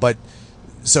 But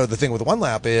so the thing with One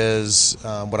Lap is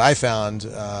what I found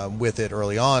with it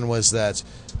early on was that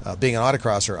being an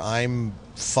autocrosser, I'm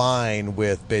fine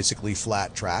with basically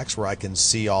flat tracks where I can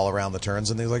see all around the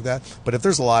turns and things like that. But if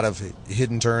there's a lot of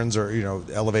hidden turns or, you know,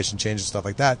 elevation changes, stuff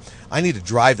like that, I need to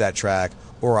drive that track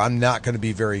or I'm not going to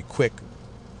be very quick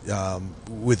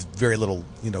with very little,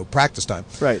 you know, practice time.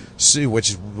 Right. So, which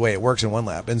is the way it works in One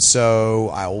Lap. And so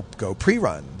I'll go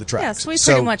pre-run the tracks. Yes, we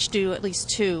pretty much do at least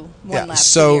two One Laps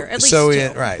so, a year. At least so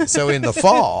two. So in the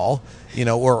fall, you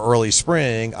know, or early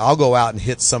spring, I'll go out and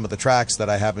hit some of the tracks that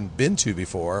I haven't been to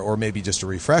before, or maybe just a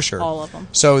refresher. All of them.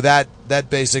 So that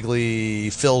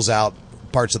basically fills out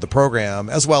parts of the program,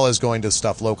 as well as going to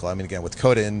stuff local. I mean, again, with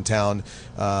Coda in town,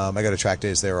 I go to track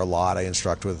days there a lot. I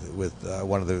instruct with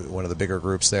one of the bigger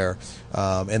groups there,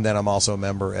 and then I'm also a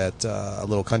member at a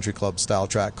little country club style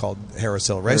track called Harris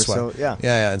Hill Raceway. Hill,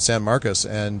 yeah, in San Marcos,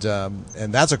 and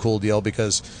that's a cool deal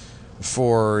because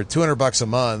for $200 a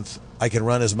month, I can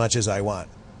run as much as I want.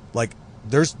 Like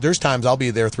there's times I'll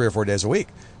be there 3 or 4 days a week.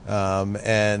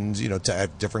 And you know, to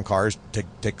have different cars, take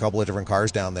a couple of different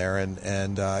cars down there, and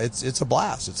it's a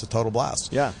blast. It's a total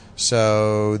blast. Yeah.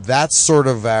 So that's sort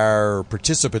of our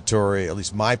participatory, at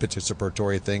least my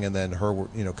participatory thing, and then her,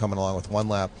 you know, coming along with One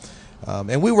Lap.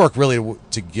 And we work really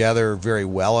together very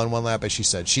well on One Lap. As she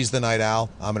said, she's the night owl.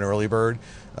 I'm an early bird.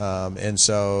 And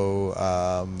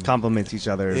so complements each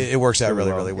other. It works out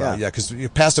really well. Yeah, because you're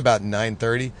past about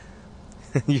 9:30.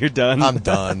 You're done. I'm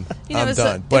done. You know, I'm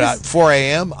done. But at 4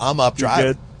 a.m., I'm up driving.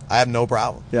 good? I have no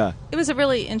problem. Yeah. It was a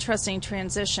really interesting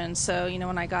transition. So, you know,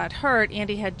 when I got hurt,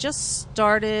 Andy had just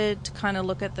started to kind of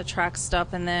look at the track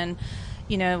stuff. And then,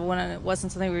 you know, when it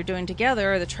wasn't something we were doing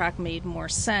together, the track made more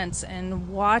sense. And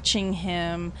watching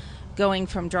him going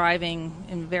from driving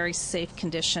in very safe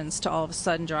conditions to all of a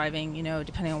sudden driving, you know,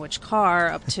 depending on which car,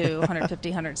 up to 150,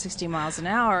 160 miles an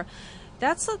hour,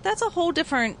 that's a whole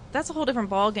different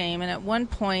ball game. And at one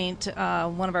point,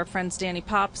 one of our friends, Danny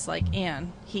Pop's like,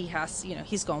 Ann,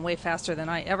 he's going way faster than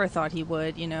I ever thought he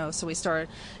would, you know. So we started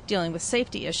dealing with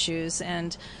safety issues,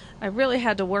 and I really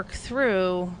had to work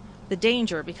through the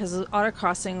danger because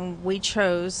autocrossing we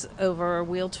chose over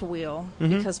wheel to wheel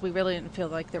because we really didn't feel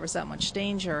like there was that much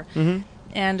danger.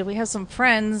 And we have some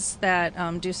friends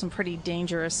that do some pretty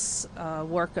dangerous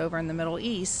work over in the Middle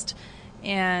East,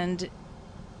 and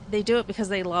they do it because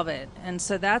they love it. And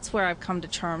so that's where I've come to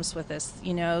terms with this.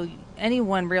 You know,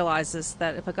 anyone realizes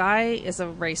that if a guy is a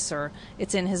racer,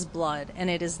 it's in his blood, and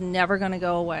it is never going to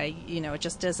go away. You know, it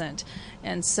just isn't.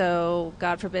 And so,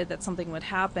 God forbid that something would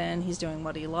happen, he's doing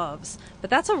what he loves. But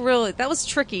that was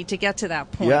tricky to get to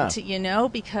that point, you know,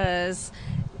 because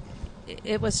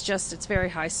it's very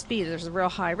high speed. There's a real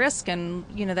high risk. And,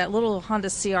 you know, that little Honda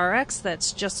CRX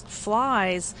that's just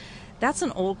flies, that's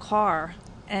an old car.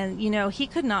 And, he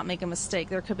could not make a mistake.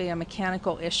 There could be a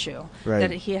mechanical issue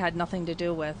that he had nothing to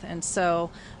do with. And so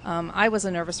I was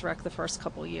a nervous wreck the first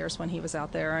couple of years when he was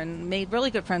out there, and made really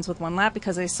good friends with One Lap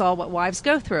because I saw what wives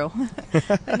go through.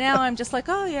 But now I'm just like,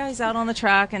 oh, yeah, he's out on the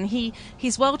track, and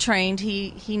he's well-trained.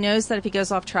 He knows that if he goes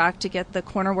off track to get the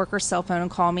corner worker's cell phone and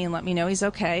call me and let me know he's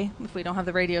okay if we don't have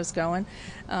the radios going.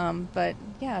 But,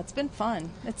 yeah, it's been fun.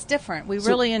 It's different. We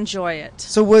really enjoy it.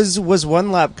 So was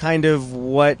One Lap kind of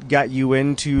what got you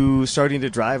into starting to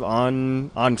drive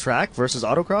on track versus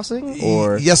autocrossing?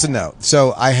 Or yes and no.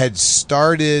 So I had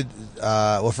started.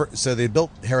 So they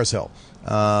built Harris Hill,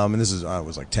 and this is it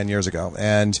was like 10 years ago.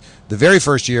 And the very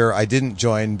first year I didn't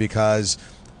join because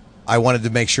I wanted to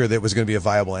make sure that it was going to be a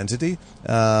viable entity.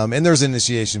 And there's an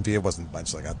initiation fee. It wasn't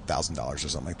much, like $1,000 or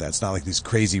something like that. It's not like these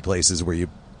crazy places where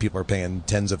people are paying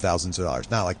tens of thousands of dollars.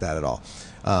 Not like that at all.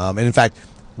 And in fact,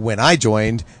 when I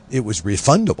joined, it was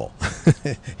refundable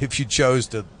if you chose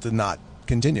to not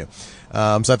continue.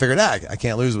 So I figured, I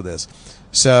can't lose with this.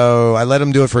 So I let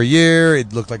them do it for a year.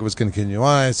 It looked like it was going to continue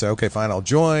on. I said, okay, fine, I'll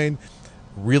join.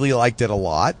 Really liked it a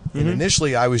lot. Mm-hmm. And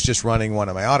initially, I was just running one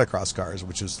of my autocross cars,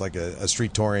 which was like a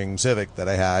street touring Civic that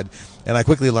I had. And I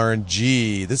quickly learned,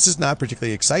 this is not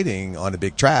particularly exciting on a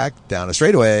big track down a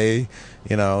straightaway,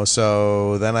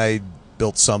 So then I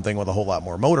built something with a whole lot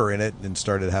more motor in it and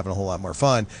started having a whole lot more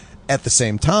fun. At the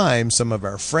same time, some of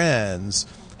our friends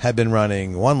had been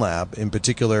running One Lap, in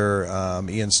particular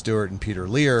Ian Stewart and Peter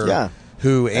Lear,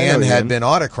 who Ann had been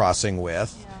autocrossing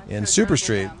with in Super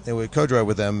Street. And we co-drove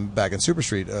with them back in Super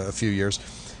Street a few years.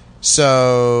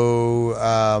 So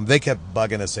they kept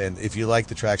bugging us saying, if you like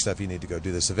the track stuff, you need to go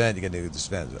do this event. You got to do this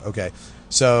event. Okay.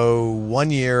 So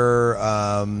one year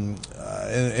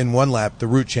in One Lap, the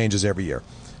route changes every year.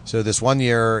 So this one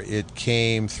year, it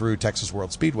came through Texas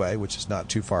World Speedway, which is not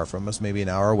too far from us, maybe an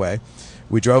hour away.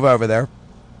 We drove over there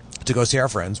to go see our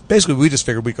friends. Basically, we just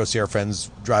figured we'd go see our friends,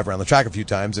 drive around the track a few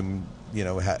times, and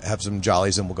have some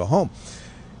jollies, and we'll go home.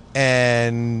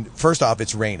 And first off,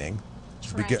 it's raining,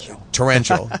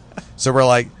 torrential. So we're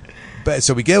like,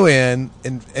 so we go in,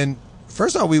 and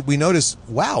first off, we notice,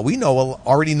 wow, we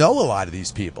already know a lot of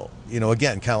these people.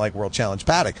 Again, kind of like World Challenge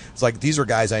Paddock. It's like these are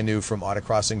guys I knew from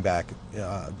autocrossing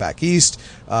back east,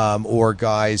 or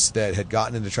guys that had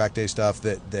gotten into track day stuff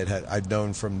that I'd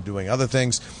known from doing other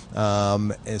things.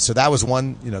 And so that was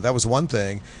one, that was one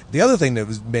thing. The other thing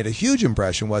that made a huge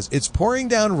impression was it's pouring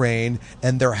down rain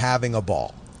and they're having a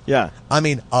ball. Yeah, I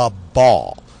mean a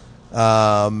ball.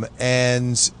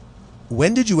 And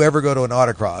when did you ever go to an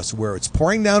autocross where it's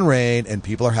pouring down rain and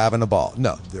people are having a ball?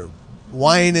 No, they're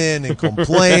whining and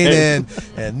complaining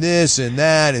and this and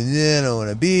that, and then I don't want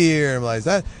to be here and like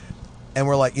that. And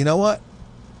we're like, you know what?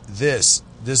 This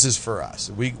is for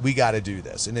us. We got to do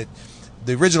this. And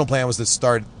the original plan was to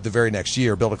start the very next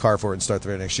year, build a car for it and start the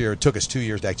very next year. It took us 2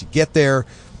 years to actually get there,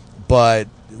 but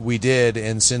we did.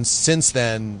 And since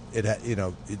then,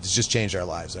 it's just changed our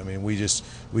lives. I mean,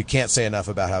 we can't say enough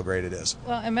about how great it is.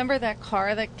 Well, I remember that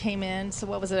car that came in. So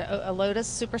what was it? A Lotus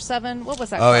Super 7? What was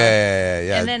that car? Oh,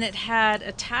 yeah. And then it had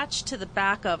attached to the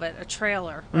back of it a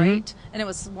trailer, right? Mm-hmm. And it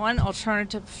was one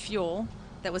alternative fuel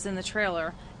that was in the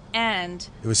trailer. And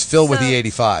it was filled with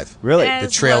E85. Really? The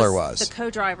trailer was. The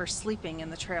co-driver sleeping in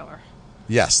the trailer.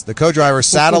 Yes, the co-driver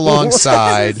sat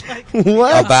alongside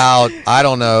about,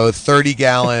 30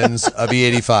 gallons of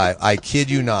E85. I kid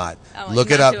you not. Oh,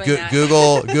 look it up.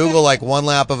 Google like One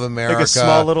Lap of America. Like a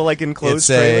small little enclosed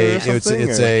trailer or something?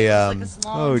 It's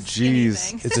oh,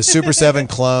 jeez. It's a Super 7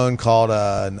 clone called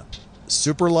a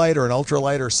Super Light or an Ultra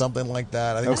Light or something like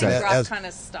that. I think it's an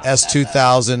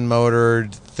S2000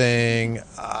 motored thing.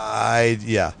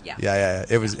 Yeah.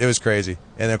 It was crazy.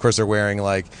 And of course they're wearing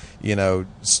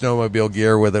snowmobile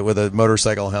gear with a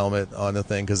motorcycle helmet on the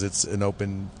thing because it's an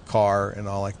open car and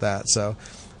all like that. So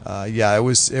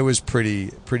it was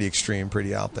pretty extreme,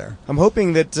 pretty out there. I'm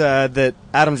hoping that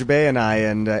Adam Jabay and I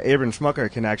and Abram Schmucker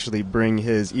can actually bring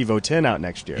his Evo 10 out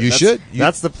next year.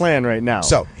 That's the plan right now.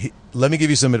 So let me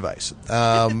give you some advice.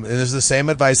 And this is the same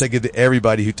advice I give to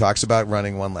everybody who talks about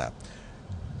running One Lap.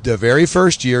 The very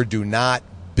first year, do not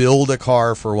build a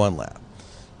car for One Lap.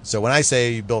 So when I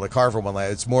say build a car for One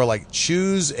Lap, it's more like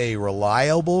choose a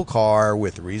reliable car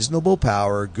with reasonable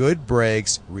power, good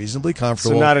brakes, reasonably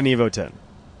comfortable. So not an Evo 10.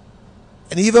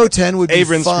 An Evo 10 would be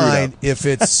fine if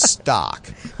it's stock.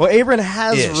 Well, Abram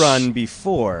has run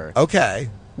before. Okay.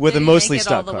 With a mostly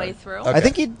stock car. Okay. I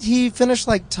think he finished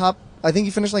like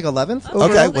 11th.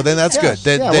 Okay, well then that's good.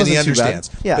 Then he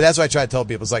understands. Yeah. But that's what I try to tell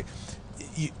people. It's like,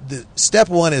 step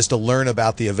one is to learn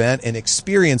about the event and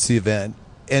experience the event.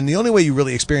 And the only way you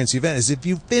really experience the event is if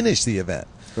you finish the event.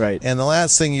 Right. And the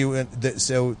last thing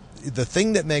so the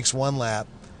thing that makes One Lap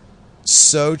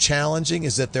so challenging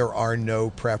is that there are no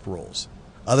prep rules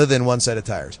other than one set of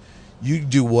tires. You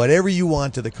do whatever you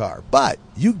want to the car, but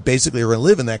you basically are going to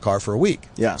live in that car for a week.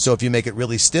 Yeah. So if you make it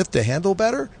really stiff to handle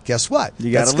better, guess what?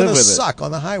 You got to live going with to it. suck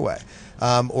on the highway.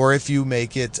 Or if you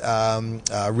make it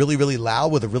really, really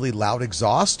loud with a really loud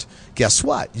exhaust, guess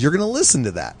what? You're going to listen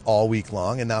to that all week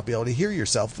long and not be able to hear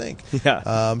yourself think.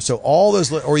 Yeah. So all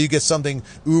those, or you get something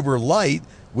uber light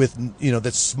with,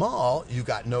 that's small, you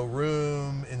got no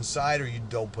room inside, or you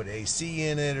don't put AC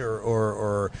in it,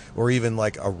 or even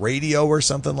like a radio or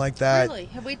something like that. Really?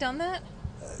 Have we done that?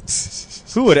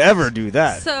 Who would ever do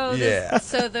that? So Yeah.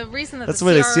 So the reason that That's the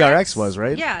the way the CRX CRX was,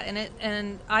 right? Yeah,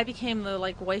 and I became the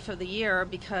wife of the year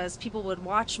because people would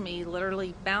watch me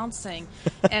literally bouncing,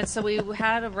 and so we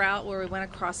had a route where we went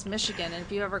across Michigan. And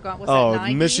if you ever gone, was Oh, that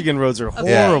 90? Michigan roads are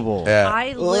Okay. horrible. Yeah.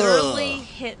 I literally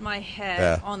hit my head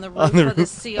Yeah. on the roof of the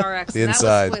CRX. The and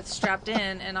inside. that was with strapped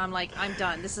in, and I'm like, I'm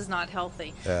done. This is not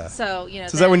healthy. Yeah. So So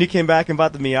is that when you came back and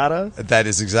bought the Miata? That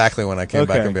is exactly when I came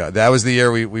back Okay. and beyond. That was the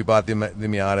year we bought the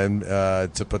Miata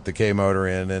to put the K motor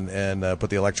in and put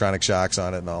the electronic shocks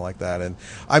on it and all like that. And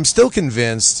I'm still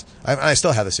convinced. I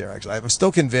still have this here actually. I'm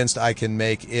still convinced I can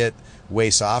make it way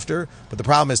softer. But the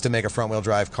problem is to make a front wheel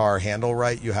drive car handle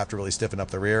right, you have to really stiffen up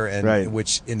the rear, and Right.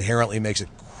 which inherently makes it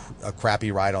a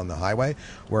crappy ride on the highway.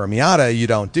 Where a Miata, you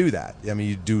don't do that. I mean,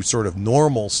 you do sort of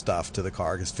normal stuff to the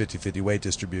car because 50-50 weight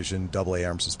distribution, AA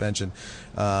arm suspension,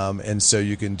 and so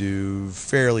you can do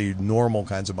fairly normal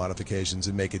kinds of modifications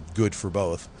and make it good for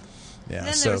both. Yeah. And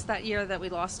then So there was that year that we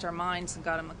lost our minds and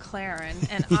got a McLaren,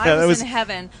 and Yeah, I that was was- in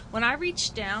heaven. When I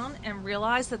reached down and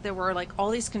realized that there were like all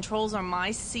these controls on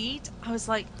my seat, I was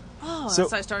like, oh. So-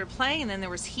 So I started playing, and then there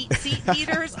was seat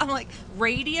heaters. I'm like,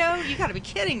 radio? You got to be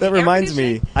kidding me. That Air reminds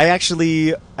me.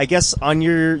 conditioning? I guess on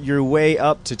your way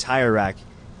up to Tire Rack,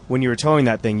 when you were towing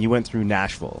that thing, you went through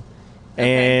Nashville.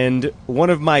 Okay. And one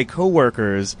of my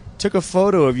coworkers took a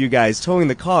photo of you guys towing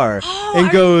the car Oh,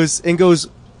 and goes,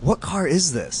 "What car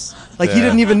is this?" Like he Yeah.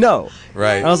 didn't even know.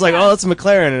 Right. And I was like, "Oh, that's a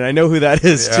McLaren," and I know who that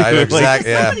is Yeah, too. I know Like,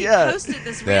 exactly. Yeah. Somebody Yeah. posted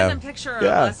this Yeah. random picture of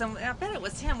Yeah. us, and I bet it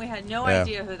was him. We had no Yeah.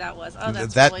 idea who that was. Oh,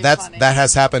 that's that really that's funny. that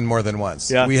has happened more than once.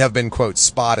 Yeah. We have been quote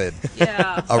spotted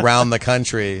Yeah. around the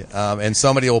country, and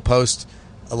somebody will post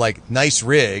a, like nice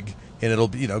rig, and it'll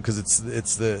be because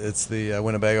it's the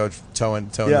Winnebago towing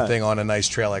Yeah. the thing on a nice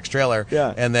Trail X trailer,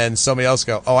 Yeah. and then somebody else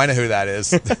go, oh, I know who that is.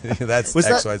 That's was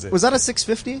XYZ. that a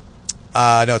 650?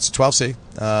 No, it's a 12C,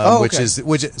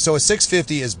 okay. so a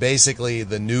 650 is basically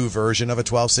the new version of a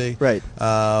 12C. Right.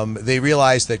 They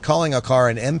realized that calling a car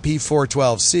an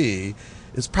MP412C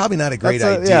is probably not a great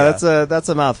idea. Yeah, that's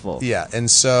a mouthful. Yeah,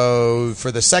 and so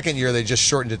for the second year, they just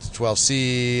shortened it to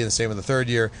 12C, and the same with the third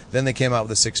year. Then they came out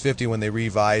with a 650 when they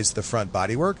revised the front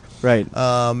bodywork. Right.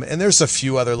 And there's a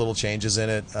few other little changes in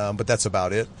it, but that's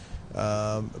about it.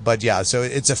 But yeah, so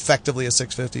it's effectively a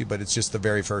 650, but it's just the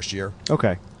very first year.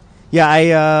 Okay.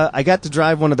 Yeah, I got to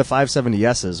drive one of the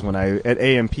 570S's at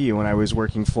AMP when I was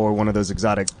working for one of those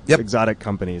exotic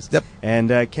companies. Yep.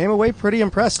 And came away pretty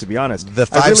impressed, to be honest. The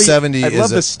 570 I is love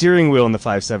the steering wheel in the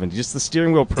 570, just the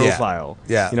steering wheel profile.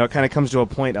 Yeah. It kind of comes to a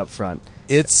point up front.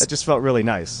 It just felt really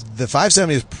nice. The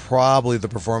 570 is probably the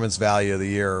performance value of the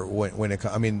year when it.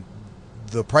 I mean,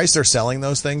 the price they're selling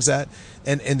those things at,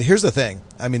 and here's the thing.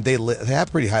 I mean, they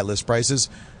have pretty high list prices,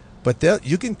 but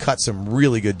you can cut some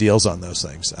really good deals on those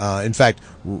things. In fact,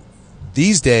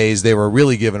 these days they were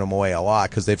really giving them away a lot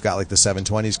because they've got like the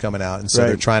 720s coming out, and so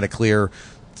they're trying to clear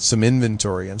some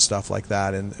inventory and stuff like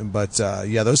that. But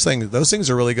those things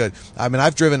are really good. I mean,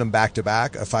 I've driven them back to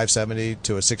back, a 570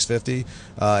 to a 650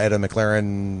 at a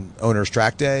McLaren owner's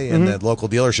track day, and the local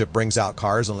dealership brings out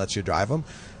cars and lets you drive them.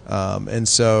 And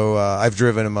so I've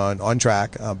driven them on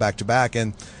track back to back,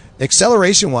 and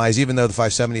acceleration wise, even though the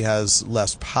 570 has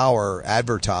less power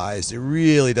advertised, it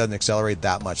really doesn't accelerate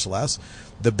that much less.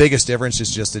 The biggest difference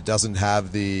is just it doesn't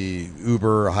have the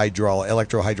uber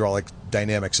electro-hydraulic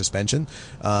dynamic suspension.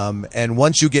 And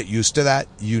once you get used to that,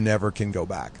 you never can go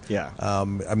back. Yeah. I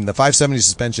mean, the 570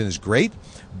 suspension is great,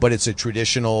 but it's a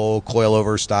traditional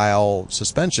coilover style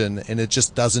suspension, and it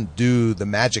just doesn't do the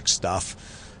magic stuff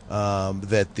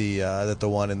that the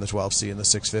one in the 12C and the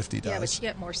 650 does. Yeah, but you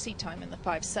get more seat time in the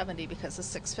 570 because the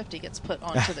 650 gets put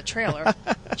onto the trailer.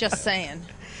 Just saying.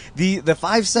 The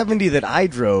 570 that I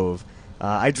drove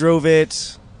I drove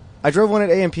one at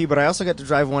AMP, but I also got to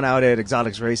drive one out at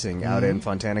Exotics Racing out in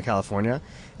Fontana, California,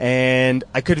 and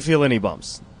I couldn't feel any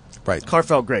bumps. Right. The car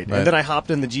felt great. Right. And then I hopped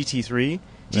in the GT3.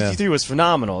 GT3 was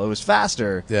phenomenal. It was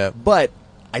faster, Yeah. but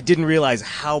I didn't realize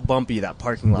how bumpy that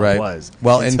parking lot was.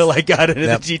 Well, until I got into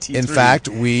the GT3. In fact,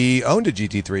 we owned a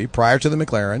GT3 prior to the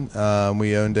McLaren.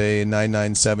 We owned a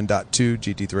 997.2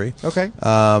 GT3. Okay.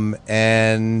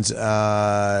 And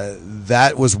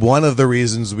that was one of the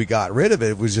reasons we got rid of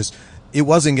it. It was just, it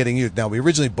wasn't getting used. Now, we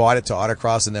originally bought it to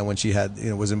autocross, and then when she had,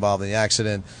 was involved in the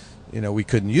accident, we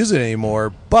couldn't use it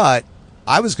anymore. But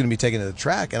I was going to be taking it to the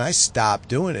track, and I stopped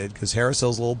doing it because Harris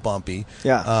Hill's a little bumpy.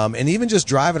 Yeah. And even just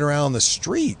driving around the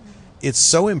street, it's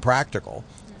so impractical.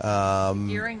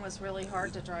 Gearing was really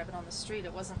hard to drive it on the street.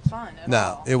 It wasn't fun at all.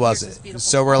 No, it wasn't.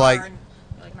 So we're like,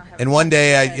 and one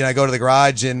day I go to the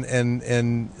garage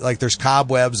and like there's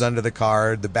cobwebs under the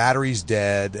car, the battery's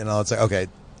dead, and it's like, okay,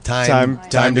 time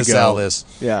to sell this.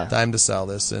 Yeah, time to sell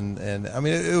this. And I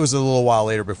mean, it was a little while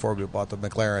later before we bought the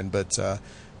McLaren, but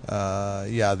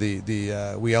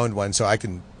we owned one, so I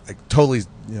totally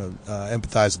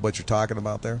empathize with what you're talking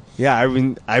about there. Yeah, I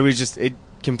mean, it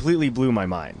completely blew my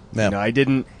mind. Yeah. I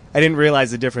didn't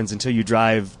realize the difference until you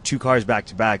drive two cars back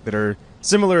to back that are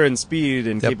similar in speed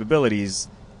and capabilities,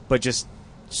 but just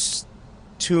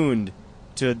tuned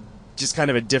to just kind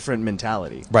of a different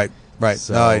mentality. Right.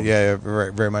 So,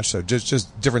 very, very much so.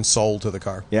 Just different soul to the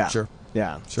car. Yeah. Sure.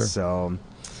 Yeah. Sure. So,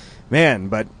 man,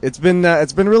 but it's been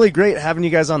really great having you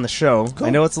guys on the show. Cool. I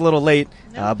know it's a little late,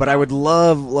 but I would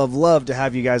love to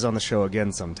have you guys on the show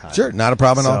again sometime. Sure, not a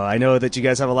problem at all. So I know that you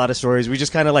guys have a lot of stories. We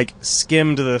just kind of like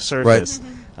skimmed the surface.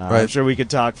 Right. I'm sure we could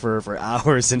talk for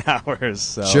hours and hours.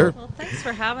 So. Sure. Well, thanks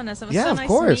for having us. It was Yeah, so of nice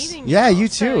course. meeting you. Yeah, you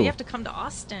So too. you have to come to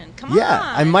Austin. Come Yeah,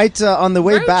 on. I might on the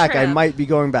way Road back. I trip. might be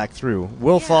going back through.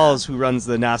 Will Falls, who runs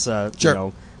the NASA,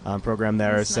 Sure. program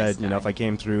there, He's a said nice guy. if I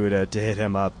came through to hit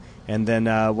him up. And then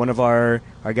one of our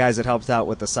guys that helped out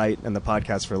with the site and the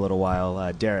podcast for a little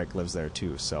while, Derek, lives there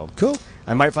too. So Cool.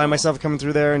 I might find myself coming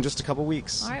through there in just a couple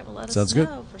weeks. All right, well, let us Sounds know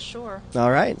good. for sure. All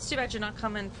right. It's too bad you're not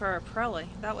coming for Pirelli.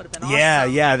 That would have been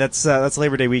awesome. Yeah, that's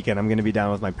Labor Day weekend. I'm going to be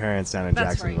down with my parents down in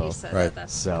That's Jacksonville. right. You said Right. that.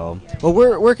 That's So, yeah. well,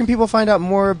 where can people find out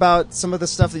more about some of the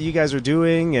stuff that you guys are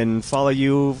doing and follow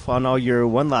you on all your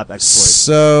one lap exploits?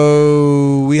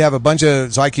 So we have a bunch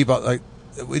of. So I keep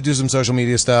we do some social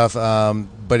media stuff,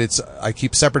 but I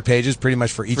keep separate pages pretty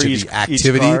much for each of the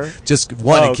activity. car? Just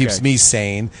one, Oh, it keeps okay. me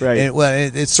sane. Right.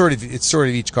 And, it's sort of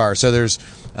each car. So there's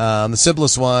the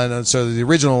simplest one. So the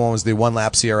original one was the One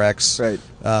Lap CRX. Right.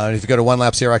 And if you go to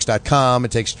onelapcrx.com,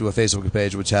 it takes you to a Facebook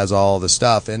page which has all the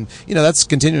stuff, and that's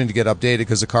continuing to get updated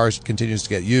because the car continues to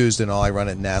get used, and all I run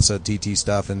at NASA TT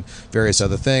stuff and various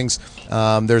other things.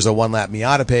 There's a One Lap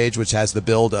Miata page which has the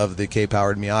build of the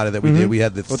K-powered Miata that we did. We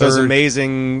had the With third. those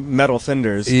amazing metal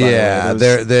fenders. by the Yeah,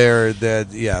 way.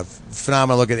 they're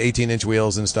phenomenal. Look at 18-inch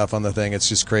wheels and stuff on the thing. It's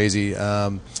just crazy.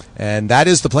 And that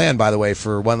is the plan, by the way,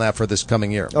 for One Lap for this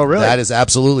coming year. Oh, really? That is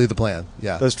absolutely the plan.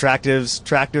 Yeah. Those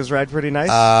tractives ride pretty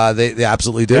nice. They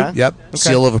absolutely do. Yeah? Yep. Okay.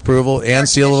 Seal of approval and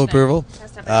seal of approval.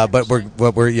 Has to have air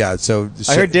But we're So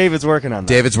I heard David's working on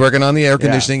that. David's working on the air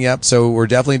conditioning. Yep. So we're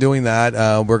definitely doing that.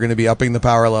 We're going to be upping the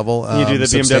power level. You do the BMW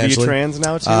substantially. Trans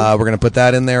now too. We're going to put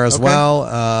that in there as Okay. well.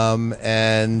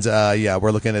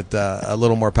 We're looking at a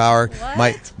little more power.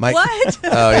 What? My, What?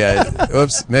 Oh yeah.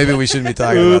 Oops. Maybe we shouldn't be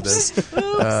talking about this.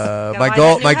 Gotta My buy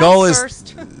goal. that My new goal house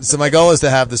is. first. So my goal is to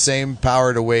have the same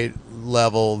power to weight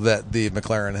level that the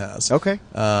McLaren has. Okay.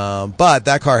 But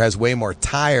that car has way more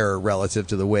tire relative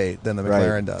to the weight than the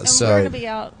McLaren And does. we're So going to be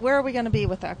out. Where are we going to be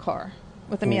with that car?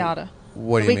 With the Miata?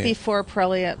 what do The you week mean? before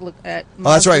Pirelli at Oh,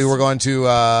 that's right. Mazda's. We're going to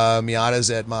Miata's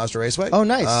at Mazda Raceway. Oh,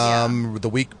 nice. The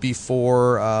week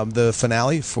before the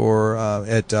finale for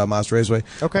at Mazda Raceway.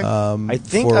 Okay. I I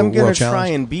think I'm going to try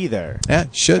and be there. Yeah,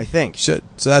 should. I think. Should.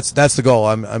 So that's the goal.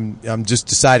 I'm just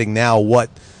deciding now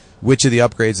which of the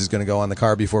upgrades is going to go on the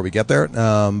car before we get there.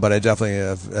 But I definitely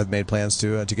have made plans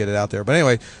to get it out there. But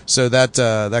anyway, so that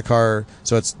car,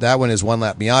 so that one is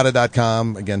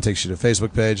onelapmiata.com. Again, takes you to the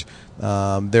Facebook page.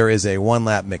 There is a One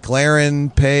Lap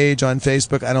McLaren page on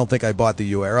Facebook. I don't think I bought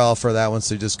the URL for that one,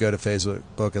 so just go to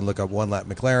Facebook and look up One Lap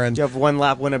McLaren. Do you have One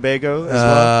Lap Winnebago as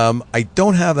well? I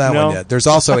don't have that No? one yet. There's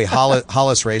also a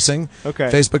Hollis Racing Okay.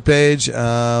 Facebook page,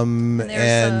 And and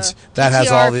there's a that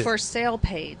has all PTR the for sale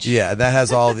page. yeah, that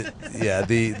has all the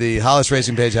the Hollis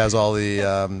Racing page has all the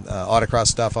autocross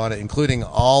stuff on it, including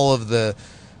all of the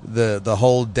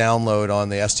whole download on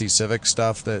the ST Civic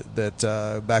stuff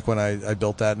that back when I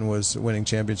built that and was winning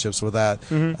championships with that.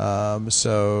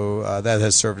 So that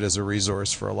has served as a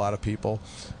resource for a lot of people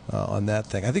on that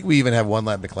thing. I think we even have One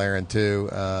Lap McLaren too.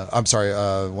 I'm sorry,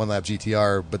 One Lap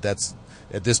GTR, but that's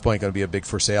at this point going to be a big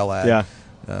for sale ad.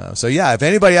 Yeah. So if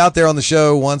anybody out there on the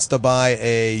show wants to buy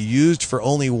a used for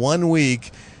only 1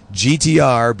 week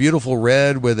GTR, beautiful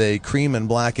red with a cream and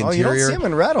black Oh, interior. you don't see them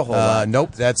in red a whole lot.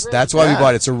 Nope, that's why we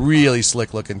bought it. It's a really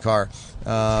slick looking car.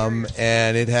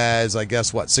 And it has, I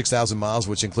guess, 6,000 miles,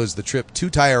 which includes the trip to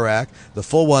Tire Rack, the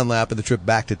full one lap, and the trip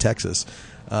back to Texas.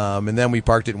 And then we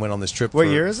parked it and went on this trip. What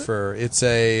year is it? It's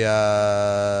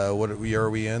a, what year are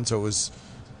we in? So it was,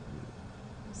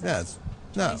 no.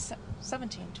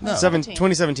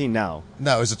 2017 now.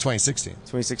 No, it was a 2016.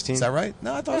 2016? Is that right?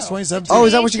 No, I thought it was 2017. Oh,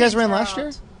 is that what you guys ran last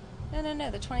year?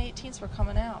 No. The 2018s were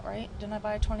coming out, right? Didn't I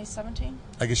buy a 2017?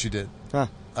 I guess you did. Huh.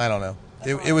 I don't know.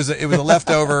 It was a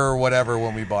leftover or whatever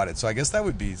when we bought it. So I guess that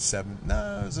would be 7.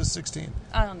 No, it was a 16.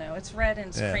 I don't know. It's red and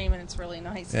it's cream and it's really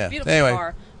nice. Yeah. Beautiful anyway.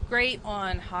 car. Great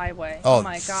on highway. Oh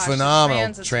My gosh.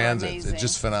 phenomenal the transit. It's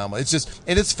just phenomenal.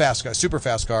 It's fast car, super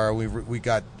fast car. We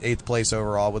got 8th place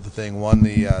overall with the thing. Won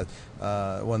the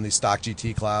stock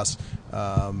GT class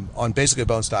on basically a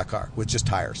bone stock car with just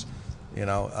tires. But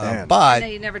I know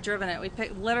you'd never driven it. I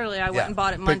went and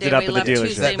bought it Monday. it up We at the left dealership.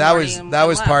 Tuesday that morning.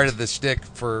 was and part left. of the shtick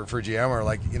for GM, or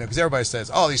because everybody says,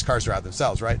 oh, these cars drive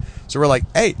themselves, right? So we're like,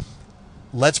 hey,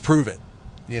 let's prove it.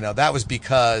 That was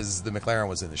because the McLaren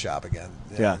was in the shop again.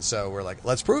 Yeah. So we're like,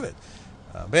 let's prove it.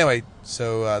 But anyway,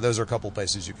 so those are a couple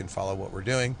places you can follow what we're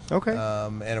doing. Okay.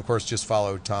 And of course, just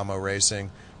follow Tomo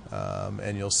Racing,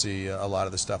 and you'll see a lot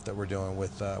of the stuff that we're doing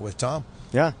with Tom.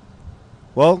 Yeah.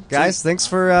 Well, guys, thanks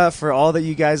for all that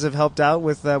you guys have helped out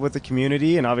with the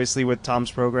community and obviously with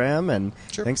Tom's program. And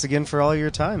thanks again for all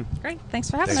your time. Great. Thanks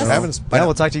for having Thanks us. for having us. Bye Yeah, now.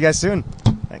 we'll talk to you guys soon.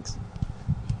 Thanks.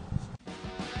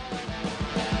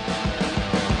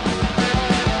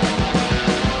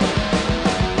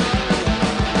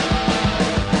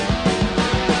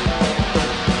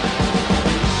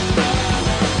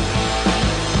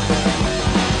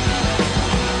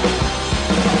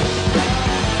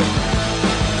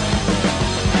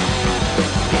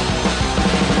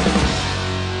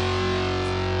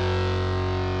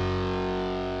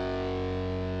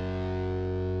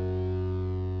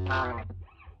 Bye.